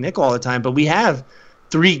run big nickel all the time. But we have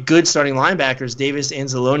 3 good starting linebackers, Davis,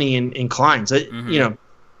 Anzalone, and Klein. So,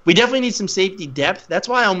 we definitely need some safety depth. That's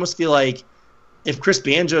why I almost feel like if Chris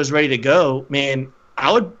Banjo is ready to go, man,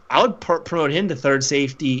 I would promote him to third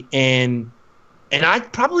safety, and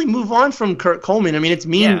I'd probably move on from Kurt Coleman. I mean, it's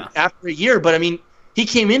mean after a year, but I mean, he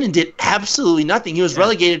came in and did absolutely nothing. He was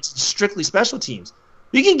relegated to strictly special teams.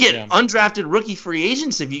 You can get undrafted rookie free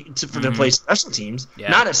agents for to play special teams. Yeah.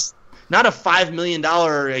 Not a $5 million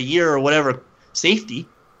a year or whatever safety.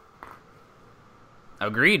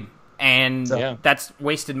 Agreed. And that's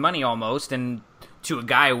wasted money almost. And to a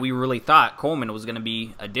guy we really thought Coleman was going to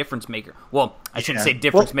be a difference maker. Well, I shouldn't say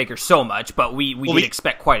difference maker so much, but we did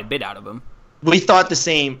expect quite a bit out of him. We thought the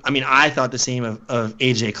same. I mean, I thought the same of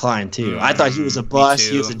A.J. Klein, too. I thought he was a bust.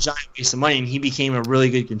 He was a giant waste of money, and he became a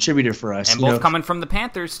really good contributor for us. And both coming from the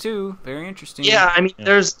Panthers, too. Very interesting. Yeah, I mean,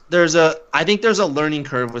 I think there's a learning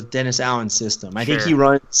curve with Dennis Allen's system. I think he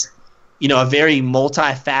runs, a very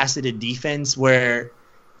multifaceted defense where,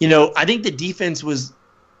 I think the defense was –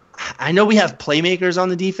 I know we have playmakers on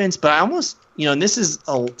the defense, but I almost – and this is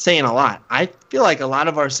saying a lot. I feel like a lot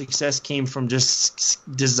of our success came from just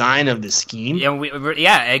design of the scheme.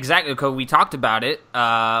 Yeah, exactly. Because we talked about it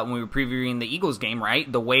when we were previewing the Eagles game,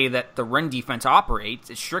 right? The way that the run defense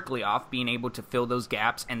operates is strictly off being able to fill those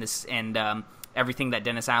gaps and everything that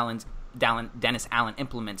Dennis Allen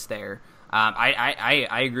implements there.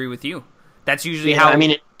 I agree with you. That's usually how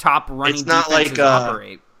top running defenses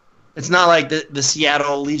operate. It's not like the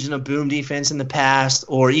Seattle Legion of Boom defense in the past,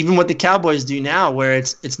 or even what the Cowboys do now, where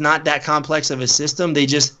it's not that complex of a system. They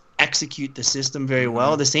just execute the system very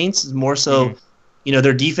well. The Saints is more so,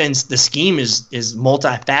 their defense, the scheme is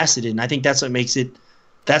multifaceted, and I think that's what makes it.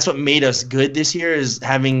 That's what made us good this year, is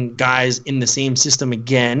having guys in the same system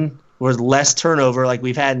again, with less turnover like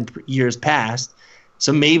we've had in years past.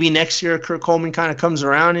 So maybe next year Kurt Coleman kind of comes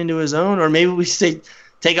around into his own, or maybe we take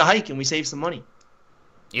a hike and we save some money.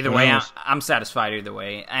 Either way, I'm satisfied either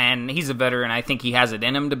way. And he's a veteran. I think he has it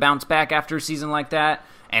in him to bounce back after a season like that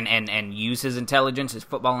and use his intelligence, his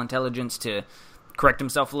football intelligence, to correct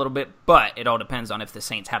himself a little bit. But it all depends on if the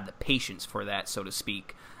Saints have the patience for that, so to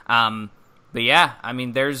speak. But yeah, I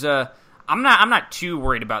mean, I'm not too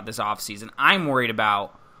worried about this offseason. I'm worried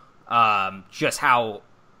about just how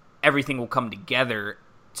everything will come together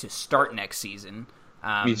to start next season.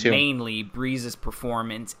 Mainly Breeze's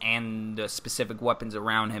performance and the specific weapons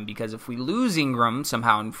around him, because if we lose Ingram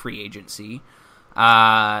somehow in free agency,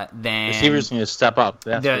 then receivers need to step up.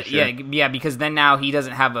 That's for sure. Yeah, because then now he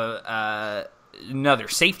doesn't have another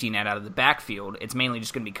safety net out of the backfield. It's mainly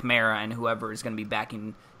just going to be Kamara and whoever is going to be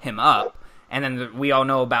backing him up. And then we all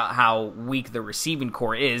know about how weak the receiving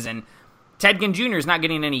core is, and Ted Ginn Jr. is not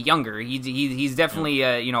getting any younger. He's definitely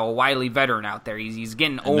a wily veteran out there. He's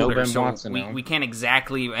getting older, so we can't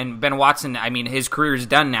exactly. And Ben Watson, I mean, his career is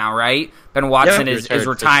done now, right? Ben Watson is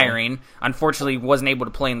retiring. Unfortunately, wasn't able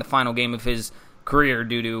to play in the final game of his career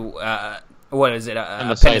due to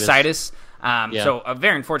appendicitis. So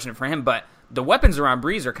very unfortunate for him. But the weapons around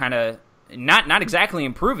Breeze are kind of not exactly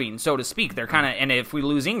improving, so to speak. They're kind of, and if we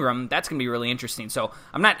lose Ingram, that's going to be really interesting. So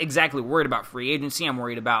I'm not exactly worried about free agency. I'm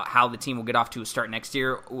worried about how the team will get off to a start next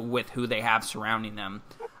year with who they have surrounding them.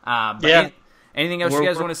 Anything else you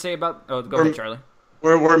guys want to say about? Oh, go ahead, Charlie.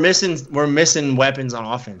 We're missing weapons on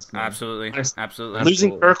offense, man. Absolutely.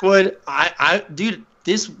 Losing Kirkwood, dude.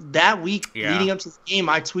 That week leading up to the game,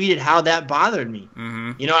 I tweeted how that bothered me.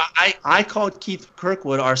 Mm-hmm. I called Keith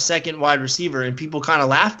Kirkwood our second wide receiver, and people kind of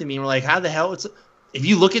laughed at me and were like, "How the hell?" If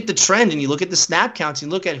you look at the trend and you look at the snap counts, and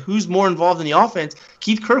you look at who's more involved in the offense,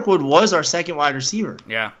 Keith Kirkwood was our second wide receiver.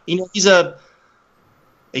 Yeah, he's a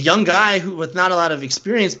young guy who with not a lot of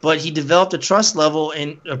experience, but he developed a trust level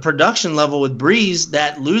and a production level with Breeze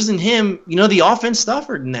that losing him, the offense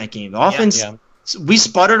suffered in that game. The offense. Yeah. We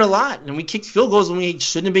sputtered a lot, and we kicked field goals when we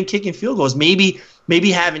shouldn't have been kicking field goals. Maybe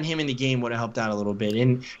having him in the game would have helped out a little bit.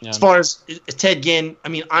 And as far as Ted Ginn, I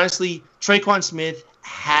mean, honestly, Traquan Smith,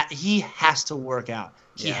 he has to work out.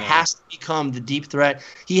 He has to become the deep threat.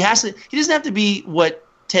 He doesn't have to be what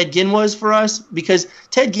Ted Ginn was for us, because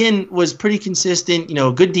Ted Ginn was pretty consistent,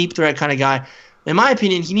 good deep threat kind of guy. In my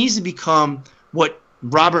opinion, he needs to become what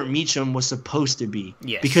Robert Meacham was supposed to be,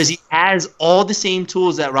 because he has all the same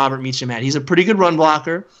tools that Robert Meacham had. He's a pretty good run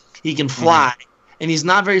blocker. He can fly, and he's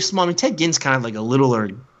not very small. I mean, Ted Ginn's kind of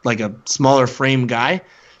like a smaller frame guy.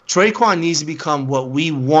 Traquan needs to become what we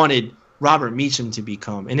wanted Robert Meacham to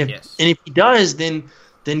become, and if he does, then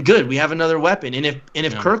good. We have another weapon. And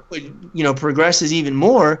if Kirkwood progresses even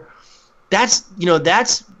more, that's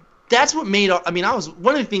what made. I mean,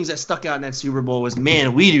 one of the things that stuck out in that Super Bowl was,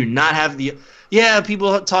 man, we do not have the. Yeah,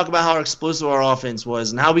 people talk about how explosive our offense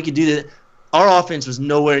was and how we could do that. Our offense was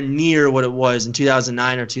nowhere near what it was in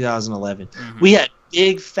 2009 or 2011. Mm-hmm. We had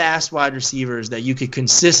big, fast wide receivers that you could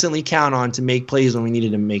consistently count on to make plays when we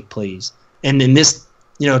needed to make plays. And in this,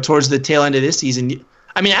 towards the tail end of this season,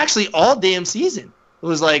 I mean, actually all damn season, it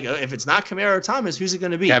was like, if it's not Kamara or Thomas, who's it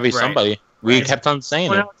going to be? Gotta be somebody. We kept on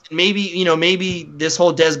saying it. Maybe this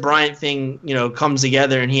whole Des Bryant thing, comes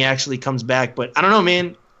together and he actually comes back. But I don't know,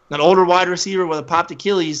 man. An older wide receiver with a popped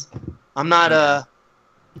Achilles, I'm not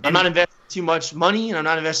investing too much money, and I'm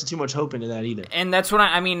not investing too much hope into that either. And that's what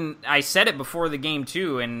I said it before the game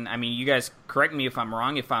too, and I mean, you guys correct me if I'm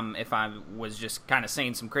wrong, if I was just kind of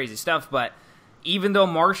saying some crazy stuff, but even though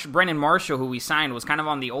Brendan Marshall, who we signed, was kind of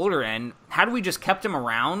on the older end, had we just kept him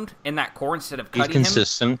around in that core instead of cutting him? He's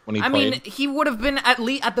consistent when he played. I mean, he would have been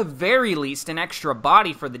at the very least an extra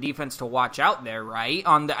body for the defense to watch out there, right?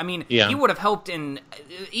 He would have helped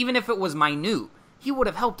even if it was minute, he would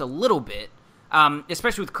have helped a little bit,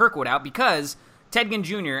 especially with Kirkwood out, because Ted Ginn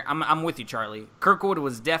Jr., I'm with you, Charlie. Kirkwood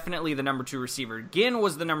was definitely the number 2 receiver. Ginn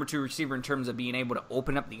was the number 2 receiver in terms of being able to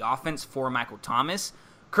open up the offense for Michael Thomas.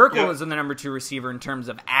 Kirkwood was the number 2 receiver in terms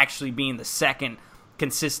of actually being the second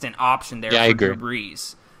consistent option there for Drew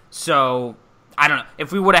Brees. So, I don't know.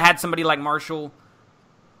 If we would have had somebody like Marshall,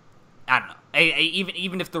 I don't know.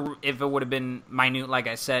 Even if it would have been minute, like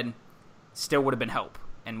I said, still would have been help.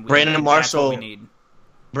 And Brandon Marshall, that's what we need.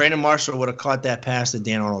 Brandon Marshall would have caught that pass that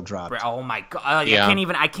Dan Arnold dropped. Oh my god! I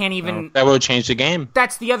can't even. That would have changed the game.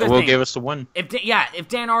 That's the other thing. That will give us the win. If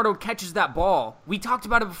Dan Arnold catches that ball, we talked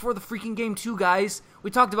about it before the freaking game too, guys.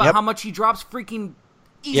 We talked about how much he drops freaking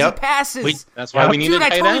easy passes. That's why we needed Dude,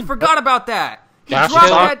 I totally forgot about that. He dropped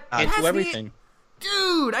that pass. Everything.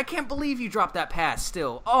 Dude, I can't believe you dropped that pass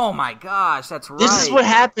still. Oh my gosh, that's right. This is what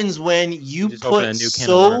happens when you put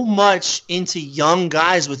so much into young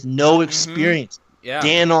guys with no experience. Yeah.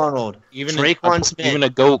 Dan Arnold, Traquan Smith. Even a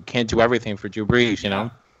GOAT can't do everything for Drew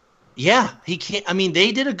Brees, Yeah, he can't. I mean,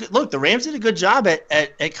 they did a good look. The Rams did a good job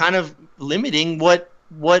at kind of limiting what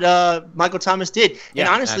Michael Thomas did. Yeah,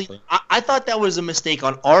 and honestly, exactly. I thought that was a mistake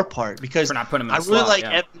on our part because for not putting him in the slot,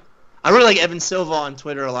 I really like Evan Silva on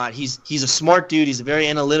Twitter a lot. He's a smart dude. He's a very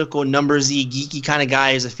analytical, numbersy, geeky kind of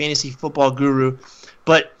guy. He's a fantasy football guru.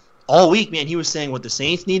 But all week, man, he was saying what the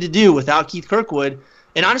Saints need to do without Keith Kirkwood.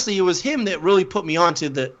 And honestly, it was him that really put me on to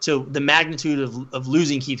the magnitude of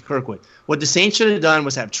losing Keith Kirkwood. What the Saints should have done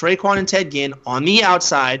was have Traquan and Ted Ginn on the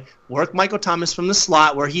work Michael Thomas from the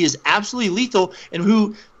slot where he is absolutely lethal and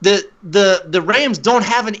who the Rams don't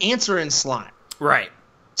have an answer in slot. Right.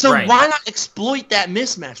 So why not exploit that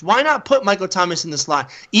mismatch? Why not put Michael Thomas in the slot?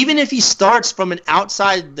 Even if he starts from an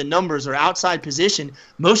outside the numbers or outside position,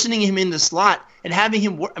 motioning him in the slot and having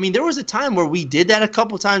him work. I mean, there was a time where we did that a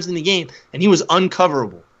couple times in the game, and he was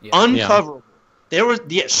uncoverable. Yeah. Uncoverable. Yeah. There was,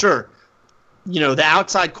 sure. The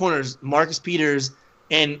outside corners, Marcus Peters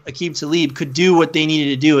and Aqib Talib could do what they needed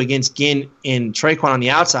to do against Ginn and Traquan on the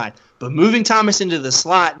outside. But moving Thomas into the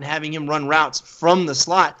slot and having him run routes from the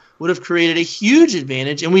slot would have created a huge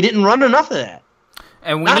advantage, and we didn't run enough of that.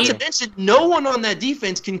 And Not to mention, no one on that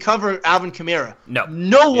defense can cover Alvin Kamara.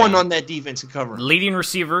 No one on that defense can cover him. Leading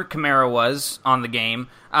receiver Kamara was on the game.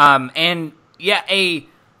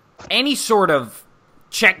 Any sort of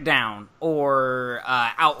check down or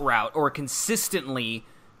out route or consistently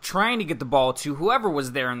trying to get the ball to whoever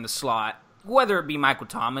was there in the slot, whether it be Michael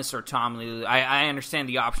Thomas or Tom Lee, I understand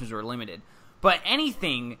the options were limited. But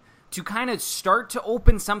anything to kind of start to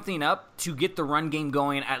open something up to get the run game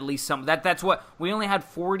going, at least some. That's what we only had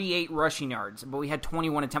 48 rushing yards, but we had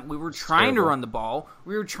 21 attempts. We were trying to run the ball,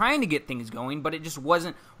 we were trying to get things going, but it just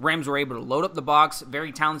wasn't. Rams were able to load up the box,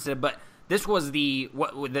 very talented. But this was the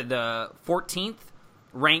 14th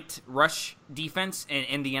ranked rush defense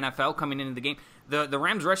in the NFL coming into the game. The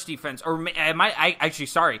Rams rush defense, their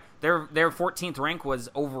 14th rank was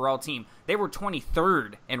overall team. They were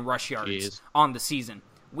 23rd in rush yards on the season.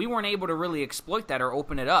 We weren't able to really exploit that or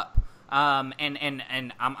open it up. I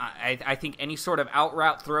think any sort of out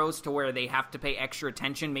route throws to where they have to pay extra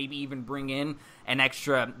attention, maybe even bring in an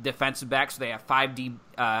extra defensive back, so they have 5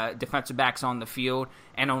 defensive backs on the field,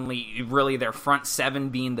 and only really their front 7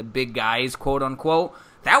 being the big guys, quote unquote.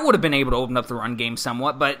 That would have been able to open up the run game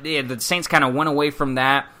somewhat, but the Saints kind of went away from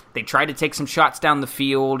that. They tried to take some shots down the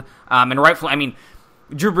field, and rightfully,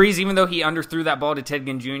 Drew Brees, even though he underthrew that ball to Ted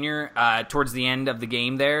Ginn Jr. Towards the end of the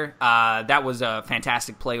game there, that was a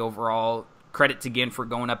fantastic play overall. Credit to Ginn for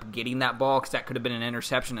going up and getting that ball, because that could have been an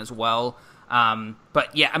interception as well.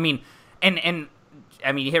 But yeah, you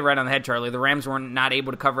hit right on the head, Charlie. The Rams were not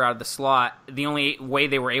able to cover out of the slot. The only way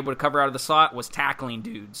they were able to cover out of the slot was tackling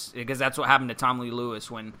dudes, because that's what happened to Tom Lee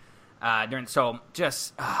Lewis when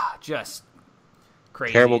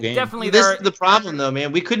crazy. Terrible game. Definitely, This is the problem, though,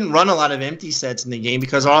 man. We couldn't run a lot of empty sets in the game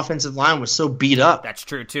because our offensive line was so beat up. That's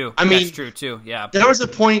true too. That's true too. Yeah. There was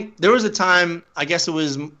a time, I guess it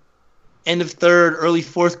was end of third, early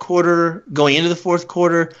fourth quarter, going into the fourth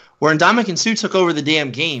quarter, where Ndamukong Suh took over the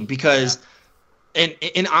damn game because, and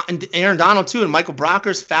Aaron Donald too, and Michael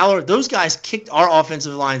Brockers, Fowler, those guys kicked our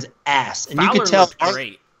offensive line's ass, and Fowler you could tell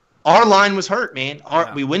our line was hurt, man.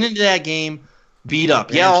 We went into that game beat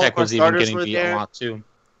up. Ramczyk was even getting beat a lot too.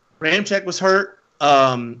 Ramczyk was hurt.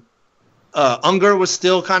 Unger was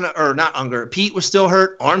still not Unger. Pete was still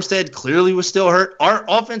hurt. Armstead clearly was still hurt. Our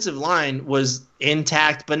offensive line was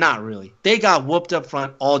intact, but not really. They got whooped up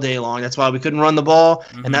front all day long. That's why we couldn't run the ball,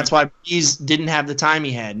 and that's why Breeze didn't have the time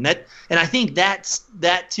he had. And I think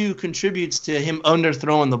that too contributes to him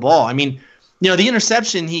underthrowing the ball. I mean, the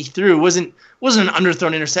interception he threw wasn't an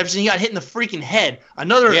underthrown interception. He got hit in the freaking head.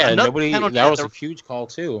 Another penalty. That was a huge call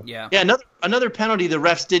too. Yeah. Another penalty the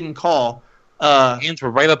refs didn't call. Hands were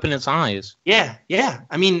right up in his eyes. Yeah.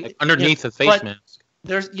 I mean, like underneath the face mask.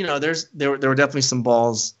 There were definitely some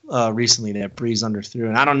balls recently that Breeze underthrew,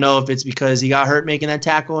 and I don't know if it's because he got hurt making that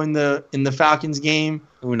tackle in the Falcons game.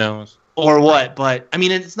 Who knows? Or what? But I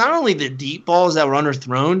mean, it's not only the deep balls that were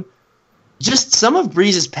underthrown. Just some of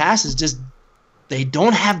Breeze's passes they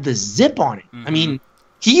don't have the zip on it. I mean,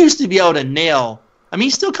 he used to be able to nail. I mean, he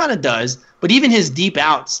still kind of does, but even his deep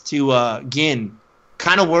outs to Ginn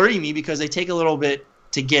kind of worry me because they take a little bit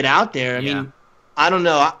to get out there. I mean, I don't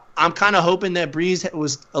know. I'm kind of hoping that Breeze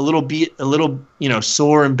was a little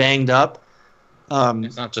sore and banged up.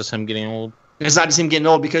 It's not just him getting old. It's not just him getting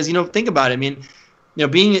old because think about it. I mean,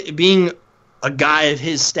 being a guy of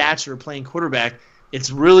his stature playing quarterback,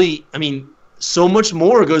 it's really, I mean, so much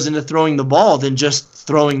more goes into throwing the ball than just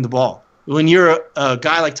throwing the ball. When you're a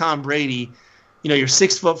guy like Tom Brady, you're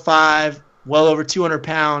 6'5", well over 200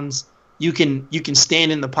 pounds. You can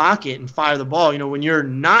stand in the pocket and fire the ball. When you're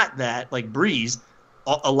not that, like Breeze,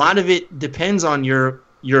 a lot of it depends on your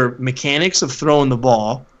mechanics of throwing the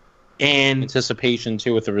ball and anticipation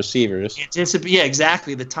too with the receivers. Yeah,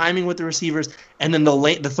 exactly. The timing with the receivers, and then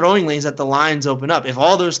the throwing lanes that the lines open up. If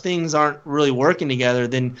all those things aren't really working together,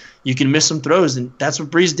 then you can miss some throws, and that's what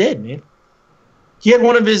Breeze did, man. He had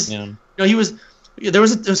one of his. It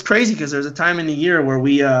was crazy because there was a time in the year where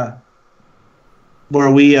we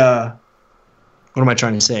what am I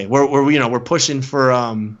trying to say? Where we're pushing for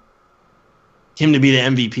him to be the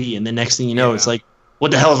MVP, and the next thing you know, it's like, what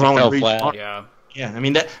the hell is wrong with Breeze? Yeah, I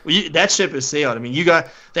mean that ship has sailed. I mean, you got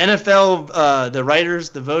the NFL, the writers,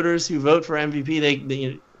 the voters who vote for MVP.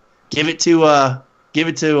 They give it to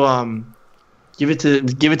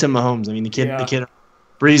Mahomes. I mean, the kid,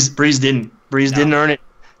 Breeze didn't earn it.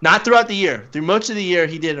 Not throughout the year. Through much of the year,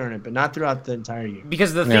 he did earn it, but not throughout the entire year.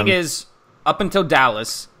 Because the thing is, up until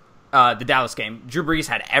Dallas, the Dallas game, Drew Brees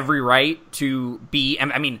had every right to be.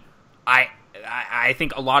 I mean, I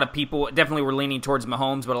think a lot of people definitely were leaning towards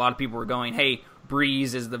Mahomes, but a lot of people were going, "Hey,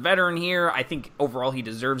 Breeze is the veteran here. I think overall he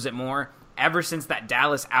deserves it more." Ever since that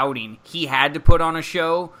Dallas outing, he had to put on a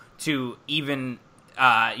show to even,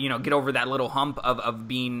 get over that little hump of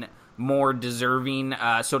being more deserving,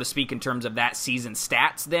 so to speak, in terms of that season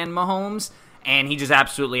stats than Mahomes. And he just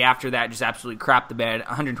absolutely crapped the bed.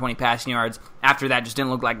 120 passing yards. After that, just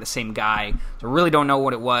didn't look like the same guy. So really don't know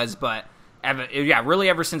what it was, but really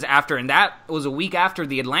ever since after, and that was a week after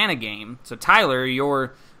the Atlanta game. So Tyler,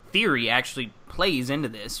 your theory actually plays into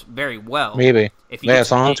this very well. Maybe.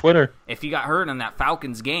 It's on Twitter. If he got hurt in that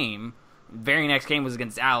Falcons game, very next game was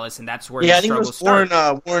against Dallas, and that's where his struggles started.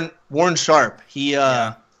 I think it was Warren Sharp. He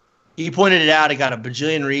pointed it out. It got a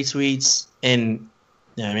bajillion retweets, and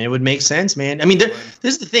I mean, it would make sense, man. I mean, this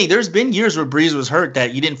is the thing. There's been years where Breeze was hurt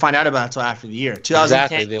that you didn't find out about until after the year.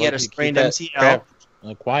 2010, he had a sprained MCL.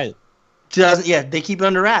 Quiet. 2000, they keep it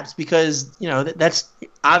under wraps because that's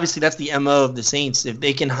the MO of the Saints. If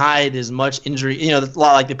they can hide as much injury, a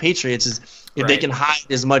lot like the Patriots is. If they can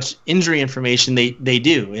hide as much injury information, they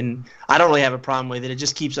do. And I don't really have a problem with it. It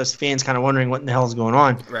just keeps us fans kind of wondering what in the hell is going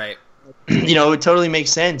on. Right. It totally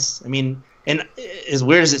makes sense. I mean, and as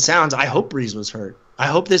weird as it sounds, I hope Breeze was hurt. I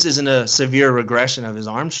hope this isn't a severe regression of his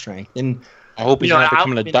arm strength. And I hope he's not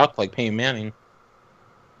becoming a duck like Peyton Manning.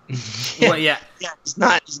 Well, yeah. He's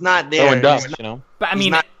not there. Throwing ducks, But I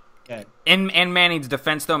mean, in Manning's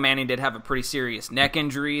defense, though, Manning did have a pretty serious neck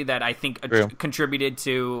injury that I think contributed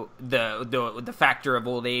to the factor of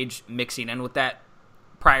old age mixing in with that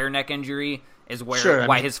prior neck injury is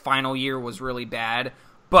why his final year was really bad.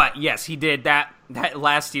 But yes, he did that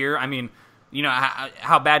last year. I mean,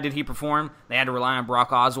 how bad did he perform? They had to rely on Brock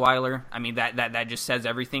Osweiler. I mean, that just says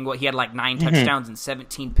everything. He had like 9 touchdowns and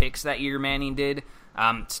 17 picks that year. Manning did.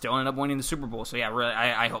 Still ended up winning the Super Bowl. So, yeah, really,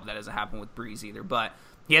 I hope that doesn't happen with Breeze either. But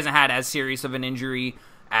he hasn't had as serious of an injury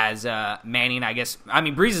as Manning, I guess. I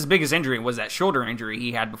mean, Breeze's biggest injury was that shoulder injury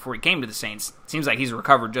he had before he came to the Saints. Seems like he's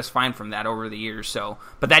recovered just fine from that over the years. So,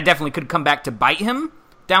 but that definitely could come back to bite him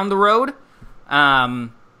down the road.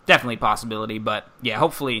 Definitely a possibility. But, yeah,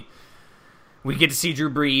 hopefully we get to see Drew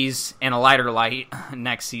Brees in a lighter light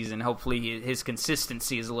next season. Hopefully his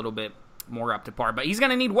consistency is a little bit more up to par. But he's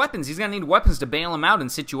going to need weapons. He's going to need weapons to bail him out in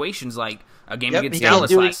situations like a game against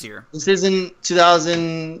Dallas last year. This isn't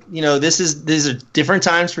 2000. These are different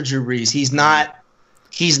times for Drew Brees. He's not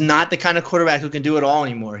the kind of quarterback who can do it all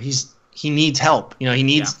anymore. He needs help.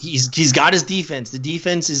 He's got his defense. The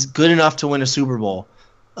defense is good enough to win a Super Bowl.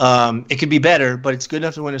 It could be better, but it's good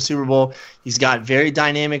enough to win a Super Bowl. He's got very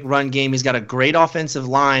dynamic run game. He's got a great offensive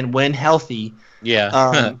line when healthy.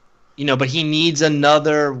 Yeah. But he needs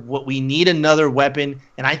another weapon.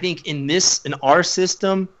 And I think in our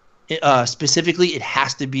system, specifically, it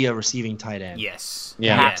has to be a receiving tight end. Yes.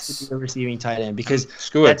 Yeah. It has to be a receiving tight end because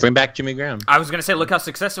screw it. Bring back Jimmy Graham. I was going to say, look how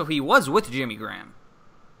successful he was with Jimmy Graham.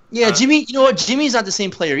 Yeah, Jimmy. You know what? Jimmy's not the same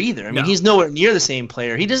player either. I mean, he's nowhere near the same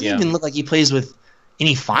player. He doesn't even look like he plays with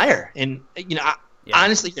any fire. And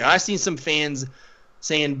honestly, I've seen some fans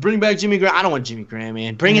saying, "Bring back Jimmy Graham." I don't want Jimmy Graham,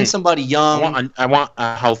 man. Bring in somebody young. I want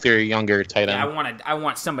a healthier, younger tight end. Yeah, I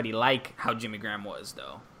want somebody like how Jimmy Graham was,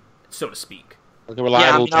 though, so to speak. Like a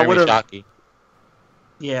reliable Jeremy Shockey.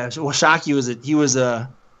 Yeah, well, Shockey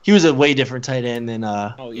was a way different tight end than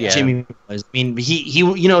Jimmy was. I mean, he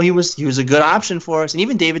was a good option for us, and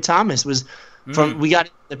even David Thomas was we got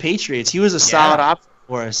the Patriots. He was a solid option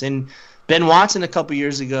for us, and Ben Watson a couple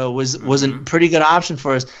years ago was a pretty good option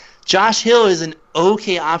for us. Josh Hill is an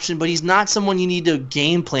okay option, but he's not someone you need to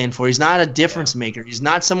game plan for. He's not a difference maker. He's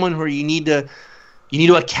not someone where you need to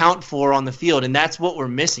account for on the field, and that's what we're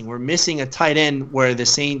missing. We're missing a tight end where the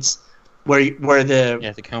Saints, where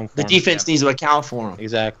the defense needs to account for him.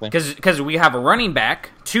 Exactly. Because we have a running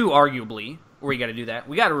back, two arguably, where you got to do that.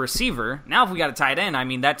 We got a receiver. Now if we got a tight end, I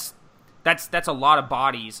mean that's a lot of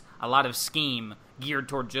bodies, a lot of scheme geared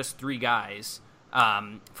toward just three guys.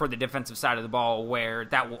 For the defensive side of the ball, where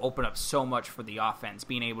that will open up so much for the offense,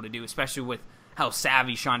 being able to do, especially with how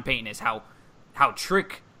savvy Sean Payton is, how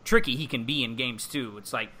tricky he can be in games too.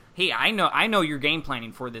 It's like, hey, I know you're game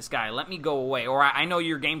planning for this guy. Let me go away. Or I know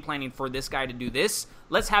you're game planning for this guy to do this.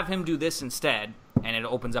 Let's have him do this instead. And it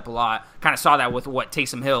opens up a lot. Kind of saw that with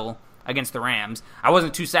Taysom Hill against the Rams. I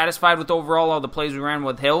wasn't too satisfied with overall all the plays we ran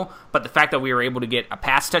with Hill, but the fact that we were able to get a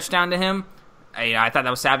pass touchdown to him, I thought that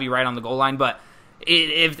was savvy right on the goal line. But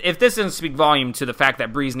if this doesn't speak volume to the fact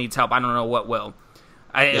that Breeze needs help, I don't know what will.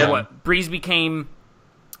 Breeze became,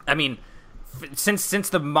 I mean, since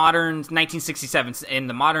the modern 1967, in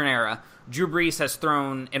the modern era, Drew Brees has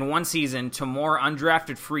thrown in one season to more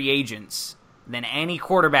undrafted free agents than any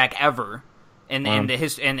quarterback ever in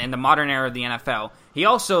the modern era of the NFL. He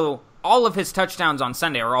also, all of his touchdowns on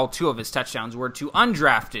Sunday, or all two of his touchdowns, were to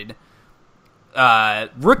undrafted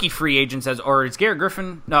rookie free agents. Or is Garrett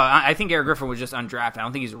Griffin? No, I think Garrett Griffin was just undrafted. I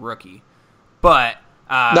don't think he's a rookie. But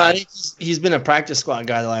no, he's been a practice squad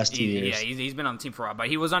guy the last 2 years. Yeah, he's been on the team for a while, but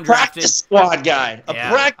he was undrafted. Practice squad guy.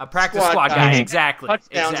 A practice squad guy. Exactly.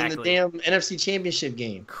 Touchdowns in the damn NFC Championship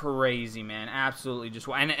game. Crazy, man. Absolutely. Just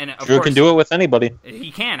and of Drew course, can do it with anybody.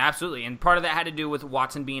 He can, absolutely. And part of that had to do with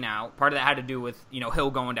Watson being out. Part of that had to do with,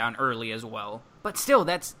 Hill going down early as well. But still,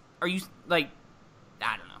 I don't know.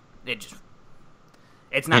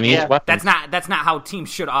 It's not. That's not how teams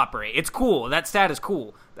should operate. It's cool. That stat is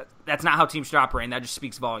cool. That's not how teams should operate, and that just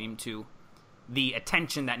speaks volume to the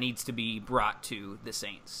attention that needs to be brought to the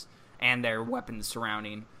Saints and their weapons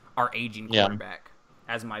surrounding our aging quarterback.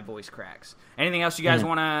 As my voice cracks. Anything else you guys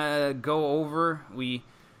want to go over? We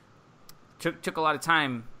took a lot of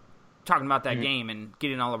time talking about that game and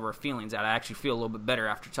getting all of our feelings out. I actually feel a little bit better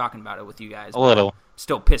after talking about it with you guys. A little.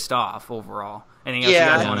 Still pissed off overall. Anything else you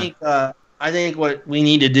guys want to... I think what we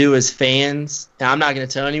need to do as fans, and I'm not going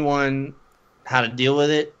to tell anyone how to deal with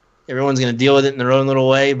it. Everyone's going to deal with it in their own little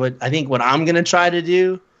way. But I think what I'm going to try to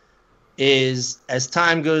do is, as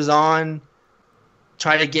time goes on,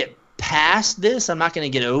 try to get past this. I'm not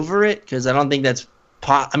going to get over it because I don't think that's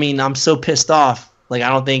I'm so pissed off. Like, I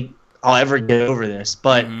don't think I'll ever get over this.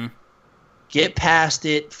 But get past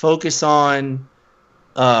it. Focus on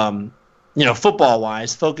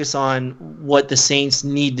football-wise, focus on what the Saints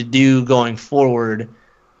need to do going forward,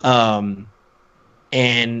 and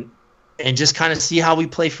just kind of see how we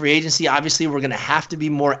play free agency. Obviously, we're going to have to be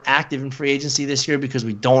more active in free agency this year because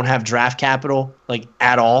we don't have draft capital,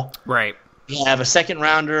 at all. Right. We have a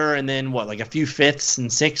second-rounder and then, a few fifths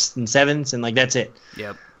and sixths and sevenths, and, that's it.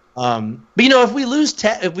 Yep. But if we lose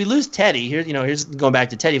Teddy, here's going back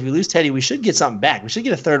to Teddy. If we lose Teddy, we should get something back. We should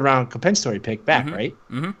get a third round compensatory pick back, right?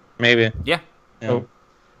 Mm-hmm. Maybe. Yeah. So,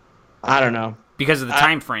 I don't know. Because of the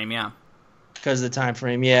time frame, yeah. Because of the time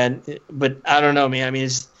frame, yeah. But I don't know, man. I mean,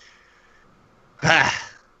 it's I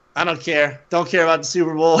don't care. Don't care about the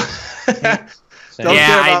Super Bowl. Don't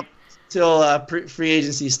care about until free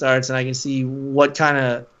agency starts, and I can see what kind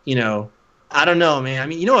of I don't know, man. I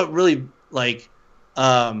mean, what really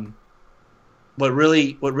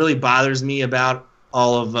what really bothers me about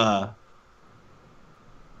all of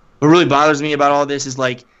this is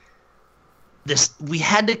this. We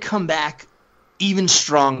had to come back even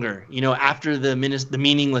stronger, after the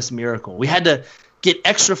meaningless miracle. We had to get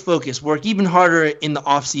extra focus, work even harder in the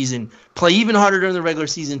offseason, play even harder during the regular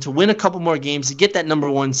season to win a couple more games to get that number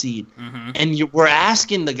 1 seed. Mm-hmm. And we're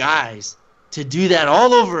asking the guys to do that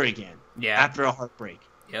all over again after a heartbreak.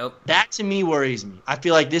 Yep. That, to me, worries me. I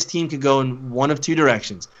feel like this team could go in one of two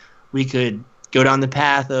directions. We could go down the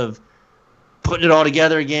path of putting it all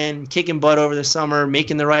together again, kicking butt over the summer,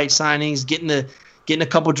 making the right signings, getting a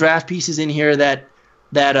couple draft pieces in here that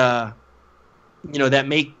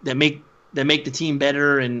make the team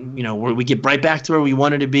better, and where we get right back to where we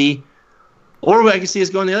wanted to be. Or I can see us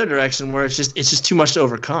going the other direction where it's just too much to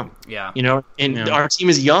overcome. Yeah. Our team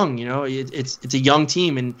is young. It's a young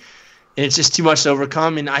team, and it's just too much to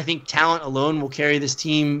overcome. And I think talent alone will carry this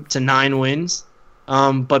team to 9 wins.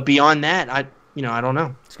 But beyond that, I don't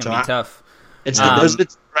know. It's gonna be tough. Those are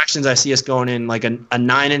the directions I see us going in, like a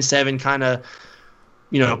 9-7 kind of,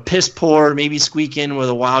 piss poor, maybe squeak in with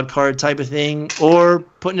a wild card type of thing, or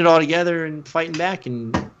putting it all together and fighting back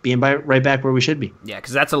and being right back where we should be. Yeah,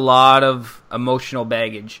 because that's a lot of emotional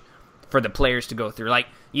baggage for the players to go through. Like,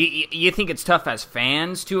 you think it's tough as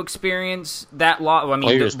fans to experience that loss? I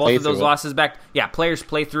mean, both of those losses back. Yeah, players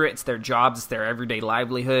play through it. It's their jobs. It's their everyday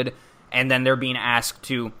livelihood. And then they're being asked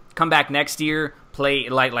to come back next year, play,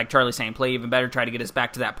 like Charlie's saying, play even better, try to get us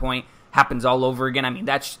back to that point. Happens all over again. I mean,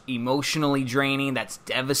 that's emotionally draining. That's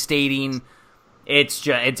devastating. It's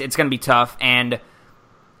going to be tough. And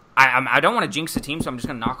I don't want to jinx the team, so I'm just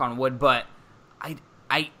going to knock on wood. But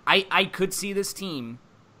I could see this team.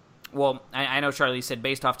 Well, I know Charlie said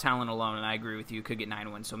based off talent alone, and I agree with you, could get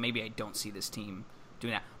 9 wins. So maybe I don't see this team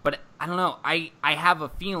doing that. But I don't know. I have a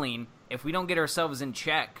feeling if we don't get ourselves in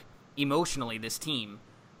check emotionally, this team,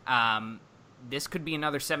 this could be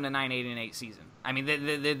another 7-9, 8-8 season. I mean,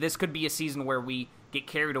 this could be a season where we get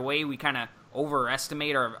carried away. We kind of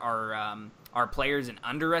overestimate our players and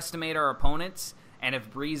underestimate our opponents. And if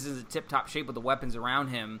Breeze is in tip-top shape with the weapons around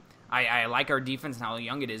him, I like our defense and how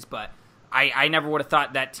young it is. But I never would have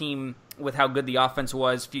thought that team, with how good the offense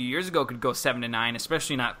was a few years ago, could go 7-9,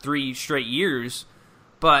 especially not 3 straight years.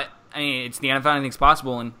 But I mean, it's the NFL. Anything's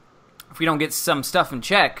possible. And if we don't get some stuff in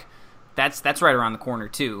check, that's right around the corner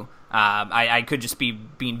too. I could just be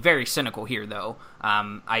being very cynical here, though.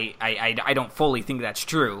 I don't fully think that's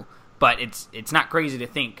true, but it's not crazy to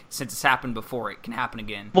think, since it's happened before, it can happen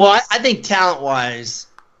again. Well, I think talent-wise,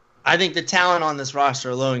 I think the talent on this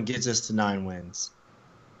roster alone gets us to 9 wins.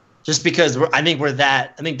 Just because I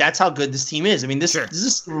think that's how good this team is. I mean, this is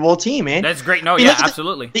a Super Bowl team, man. That's great. No, yeah,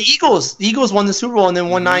 absolutely. The Eagles won the Super Bowl and then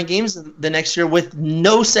won 9 games the next year with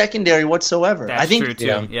no secondary whatsoever. That's true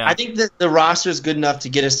too. Yeah. I think that the roster is good enough to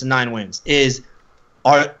get us to 9 wins.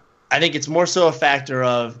 I think it's more so a factor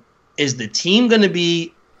of, is the team going to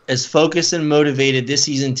be as focused and motivated this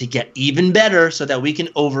season to get even better so that we can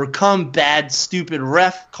overcome bad, stupid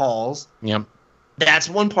ref calls? Yep. That's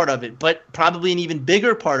one part of it, but probably an even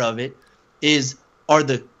bigger part of it is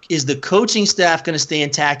the coaching staff going to stay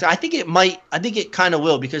intact? I think it might. I think it kind of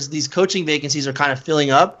will, because these coaching vacancies are kind of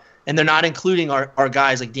filling up, and they're not including our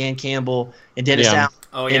guys like Dan Campbell and Dennis Allen.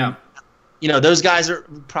 Oh yeah. And, those guys are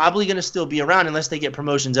probably going to still be around unless they get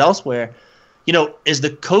promotions elsewhere. Is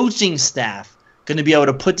the coaching staff going to be able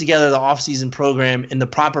to put together the offseason program and the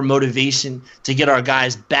proper motivation to get our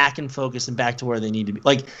guys back in focus and back to where they need to be?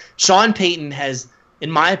 Like, Sean Payton has, in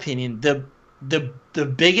my opinion, the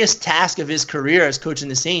biggest task of his career as coaching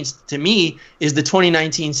the Saints, to me, is the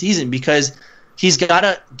 2019 season, because he's got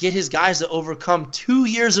to get his guys to overcome 2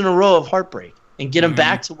 years in a row of heartbreak and get them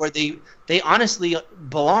back to where they honestly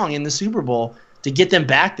belong in the Super Bowl, to get them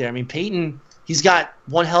back there. I mean, Payton, he's got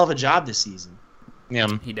one hell of a job this season. Yeah,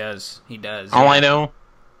 he does. All I know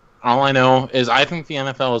is I think the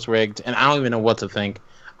NFL is rigged, and I don't even know what to think.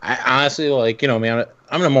 I honestly, man,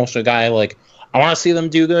 I'm an emotional guy. Like, I want to see them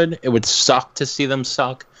do good. It would suck to see them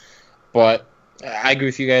suck, but I agree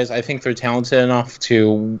with you guys. I think they're talented enough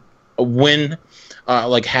to win,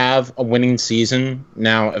 have a winning season.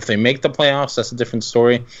 Now, if they make the playoffs, that's a different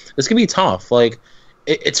story. This could be tough. Like,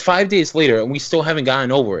 it's 5 days later, and we still haven't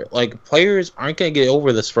gotten over it. Like, players aren't going to get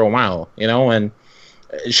over this for a while, and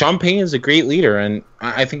Sean Payton is a great leader, and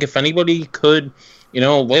I think if anybody could,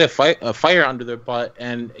 light a fire under their butt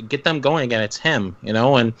and get them going again, it's him,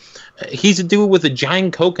 and he's a dude with a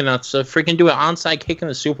giant coconuts to freaking do an onside kick in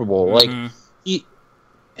the Super Bowl. Mm-hmm. Like,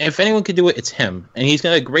 if anyone could do it, it's him, and he's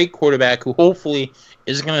got a great quarterback who hopefully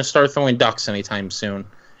isn't going to start throwing ducks anytime soon,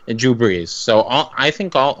 and Drew Brees. So I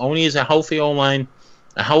think all needs a healthy O-line,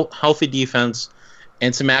 a healthy defense,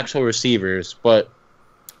 and some actual receivers, but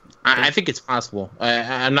I think it's possible.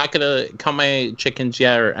 I'm not going to count my chickens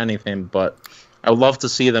yet or anything, but I would love to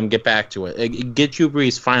see them get back to it. Get Drew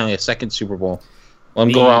Brees finally a second Super Bowl. Let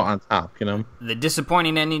him go out on top, The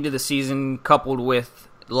disappointing ending to the season coupled with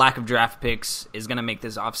lack of draft picks is going to make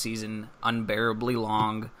this offseason unbearably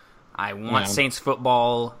long. I want Saints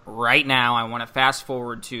football right now. I want to fast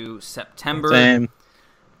forward to September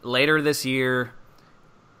later this year.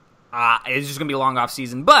 It's just going to be a long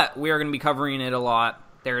offseason, but we are going to be covering it a lot.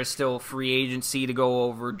 There is still free agency to go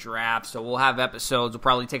over, draft, so we'll have episodes. We'll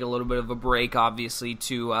probably take a little bit of a break, obviously,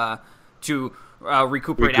 to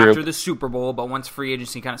recuperate after the Super Bowl. But once free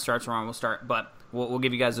agency kind of starts around, we'll start. But we'll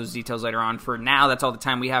give you guys those details later on. For now, that's all the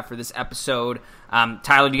time we have for this episode.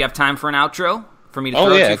 Tyler, do you have time for an outro? For me to throw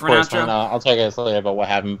to for an outro? I'll tell you guys later about what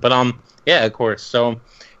happened. But yeah, of course. So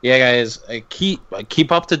yeah, guys,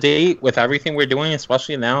 keep up to date with everything we're doing,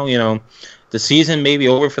 especially now. The season may be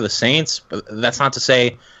over for the Saints, but that's not to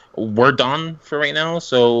say we're done for right now.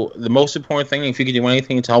 So the most important thing, if you can do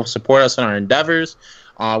anything to help support us in our endeavors,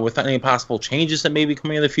 with any possible changes that may be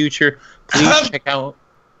coming in the future, please check out.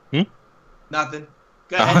 Nothing.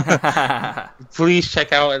 Go ahead. Please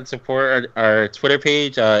check out and support our Twitter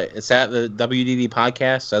page. It's at the WDD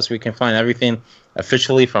Podcast. That's where you can find everything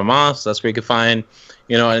officially from us. That's where you can find,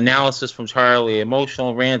 analysis from Charlie,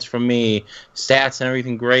 emotional rants from me, stats and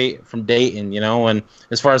everything great from Dayton, And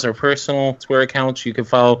as far as our personal Twitter accounts, you can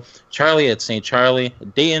follow Charlie at St. Charlie,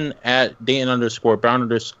 Dayton at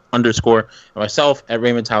Dayton_Brown_, and myself at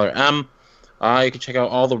Raymond Tyler M. You can check out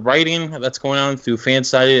all the writing that's going on through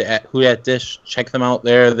Fansided at Who Dat Dish. Check them out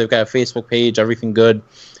there. They've got a Facebook page, everything good.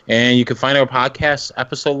 And you can find our podcast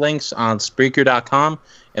episode links on Spreaker.com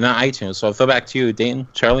and on iTunes. So I'll throw back to you, Dayton,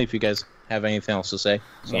 Charlie, if you guys have anything else to say.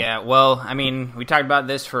 So. Yeah, well, I mean, we talked about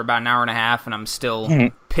this for about an hour and a half, and I'm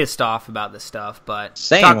still pissed off about this stuff. But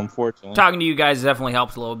unfortunately. Talking to you guys definitely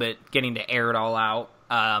helps a little bit, getting to air it all out.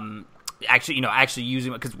 Actually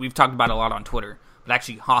using it, because we've talked about it a lot on Twitter. But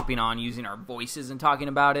actually hopping on, using our voices and talking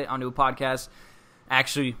about it onto a podcast,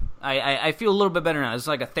 actually, I feel a little bit better now. It's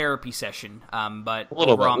like a therapy session. But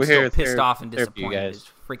overall, I'm still pissed off and disappointed. It's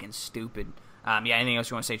freaking stupid. Anything else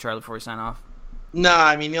you want to say, Charlie, before we sign off? No,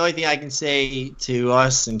 I mean, the only thing I can say to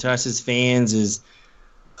us and to us as fans is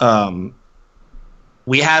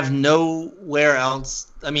we have nowhere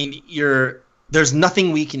else. I mean, there's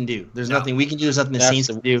nothing we can do. There's nothing we can do. There's nothing the Saints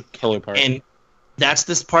can do. Killer part. And that's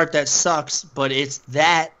this part that sucks, but it's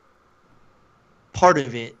that part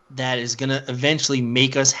of it that is going to eventually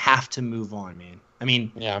make us have to move on, man. I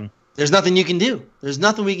mean, there's nothing you can do. There's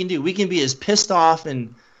nothing we can do. We can be as pissed off,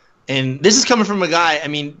 and this is coming from a guy, I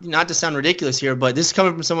mean, not to sound ridiculous here, but this is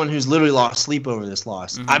coming from someone who's literally lost sleep over this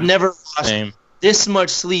loss. Mm-hmm. I've never lost this much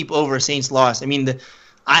sleep over a Saints loss. I mean,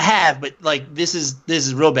 I have, but like this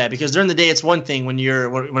is real bad, because during the day it's one thing when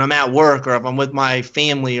I'm at work or if I'm with my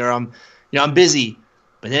family or I'm busy.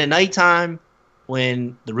 But then at nighttime,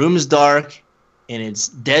 when the room is dark and it's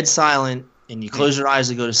dead silent and you close your eyes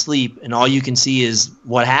to go to sleep and all you can see is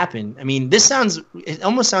what happened. I mean, it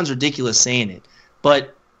almost sounds ridiculous saying it,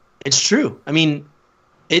 but it's true. I mean,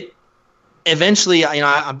 eventually,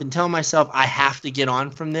 I've been telling myself I have to get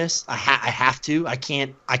on from this. I have to. I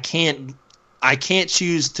can't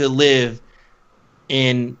choose to live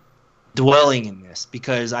in dwelling in this,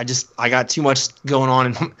 because I got too much going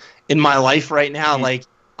on in my life right now. Like,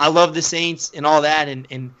 I love the Saints and all that,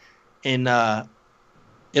 and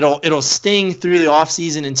it'll sting through the off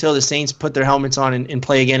season until the Saints put their helmets on and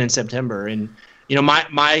play again in September. And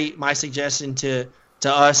my suggestion to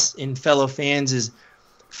us and fellow fans is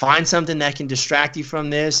find something that can distract you from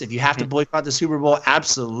this. If you have to boycott the Super Bowl,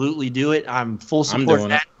 absolutely do it. I'm full support for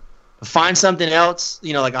that. Find something else,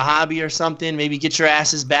 like a hobby or something. Maybe get your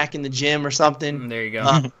asses back in the gym or something. There you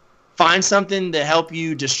go. Find something to help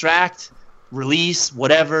you distract, release,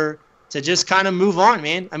 whatever, to just kind of move on,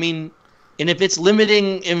 man. I mean, and if it's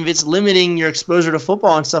limiting your exposure to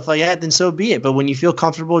football and stuff like that, then so be it. But when you feel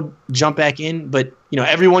comfortable, jump back in. But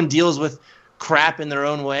everyone deals with crap in their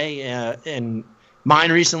own way, and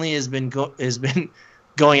mine recently has been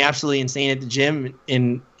going absolutely insane at the gym.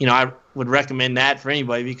 And I would recommend that for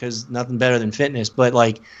anybody because nothing better than fitness. But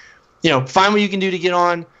find what you can do to get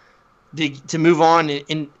on, to move on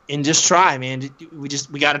and just try, man. We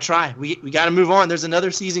got to try. We got to move on. There's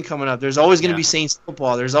another season coming up. There's always going to be Saints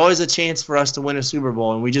football. There's always a chance for us to win a Super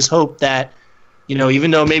Bowl, and we just hope that,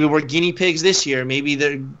 even though maybe we're guinea pigs this year, maybe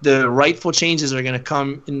the rightful changes are going to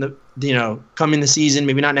come in the season.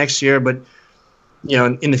 Maybe not next year, but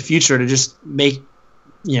in the future to just make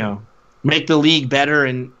the league better.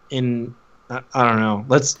 And I don't know.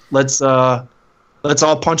 Let's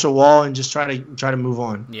all punch a wall and just try to move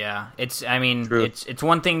on. Yeah, it's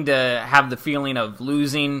one thing to have the feeling of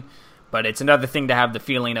losing, but it's another thing to have the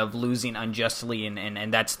feeling of losing unjustly,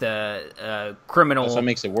 and that's the criminal that's what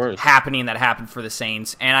makes it worse. Happening that happened for the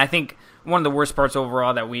Saints. And I think one of the worst parts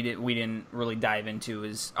overall that we didn't really dive into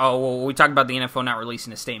is we talked about the NFL not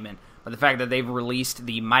releasing a statement, but the fact that they've released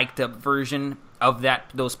the mic'd up version of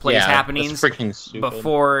those plays happenings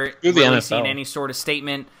before releasing any sort of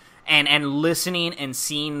statement. And listening and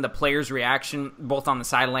seeing the players' reaction, both on the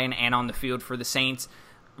sideline and on the field for the Saints,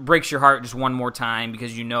 breaks your heart just one more time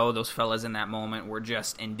because those fellas in that moment were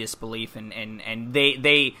just in disbelief. And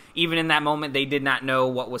they even in that moment, they did not know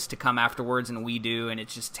what was to come afterwards, and we do, and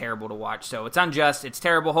it's just terrible to watch. So it's unjust. It's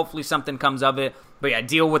terrible. Hopefully something comes of it. But, yeah,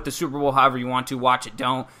 deal with the Super Bowl however you want to. Watch it,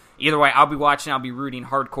 don't. Either way, I'll be watching. I'll be rooting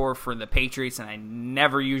hardcore for the Patriots, and I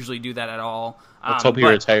never usually do that at all. Let's hope he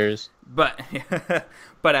retires. But Charlie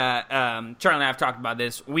and I have talked about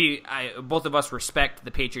this. Both of us respect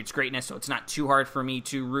the Patriots' greatness, so it's not too hard for me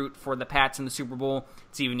to root for the Pats in the Super Bowl.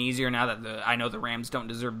 It's even easier now that I know the Rams don't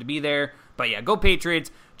deserve to be there. But yeah, go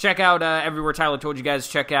Patriots. Check out everywhere Tyler told you guys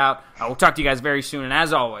to check out. We'll talk to you guys very soon. And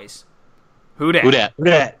as always, who dat? Who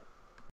dat?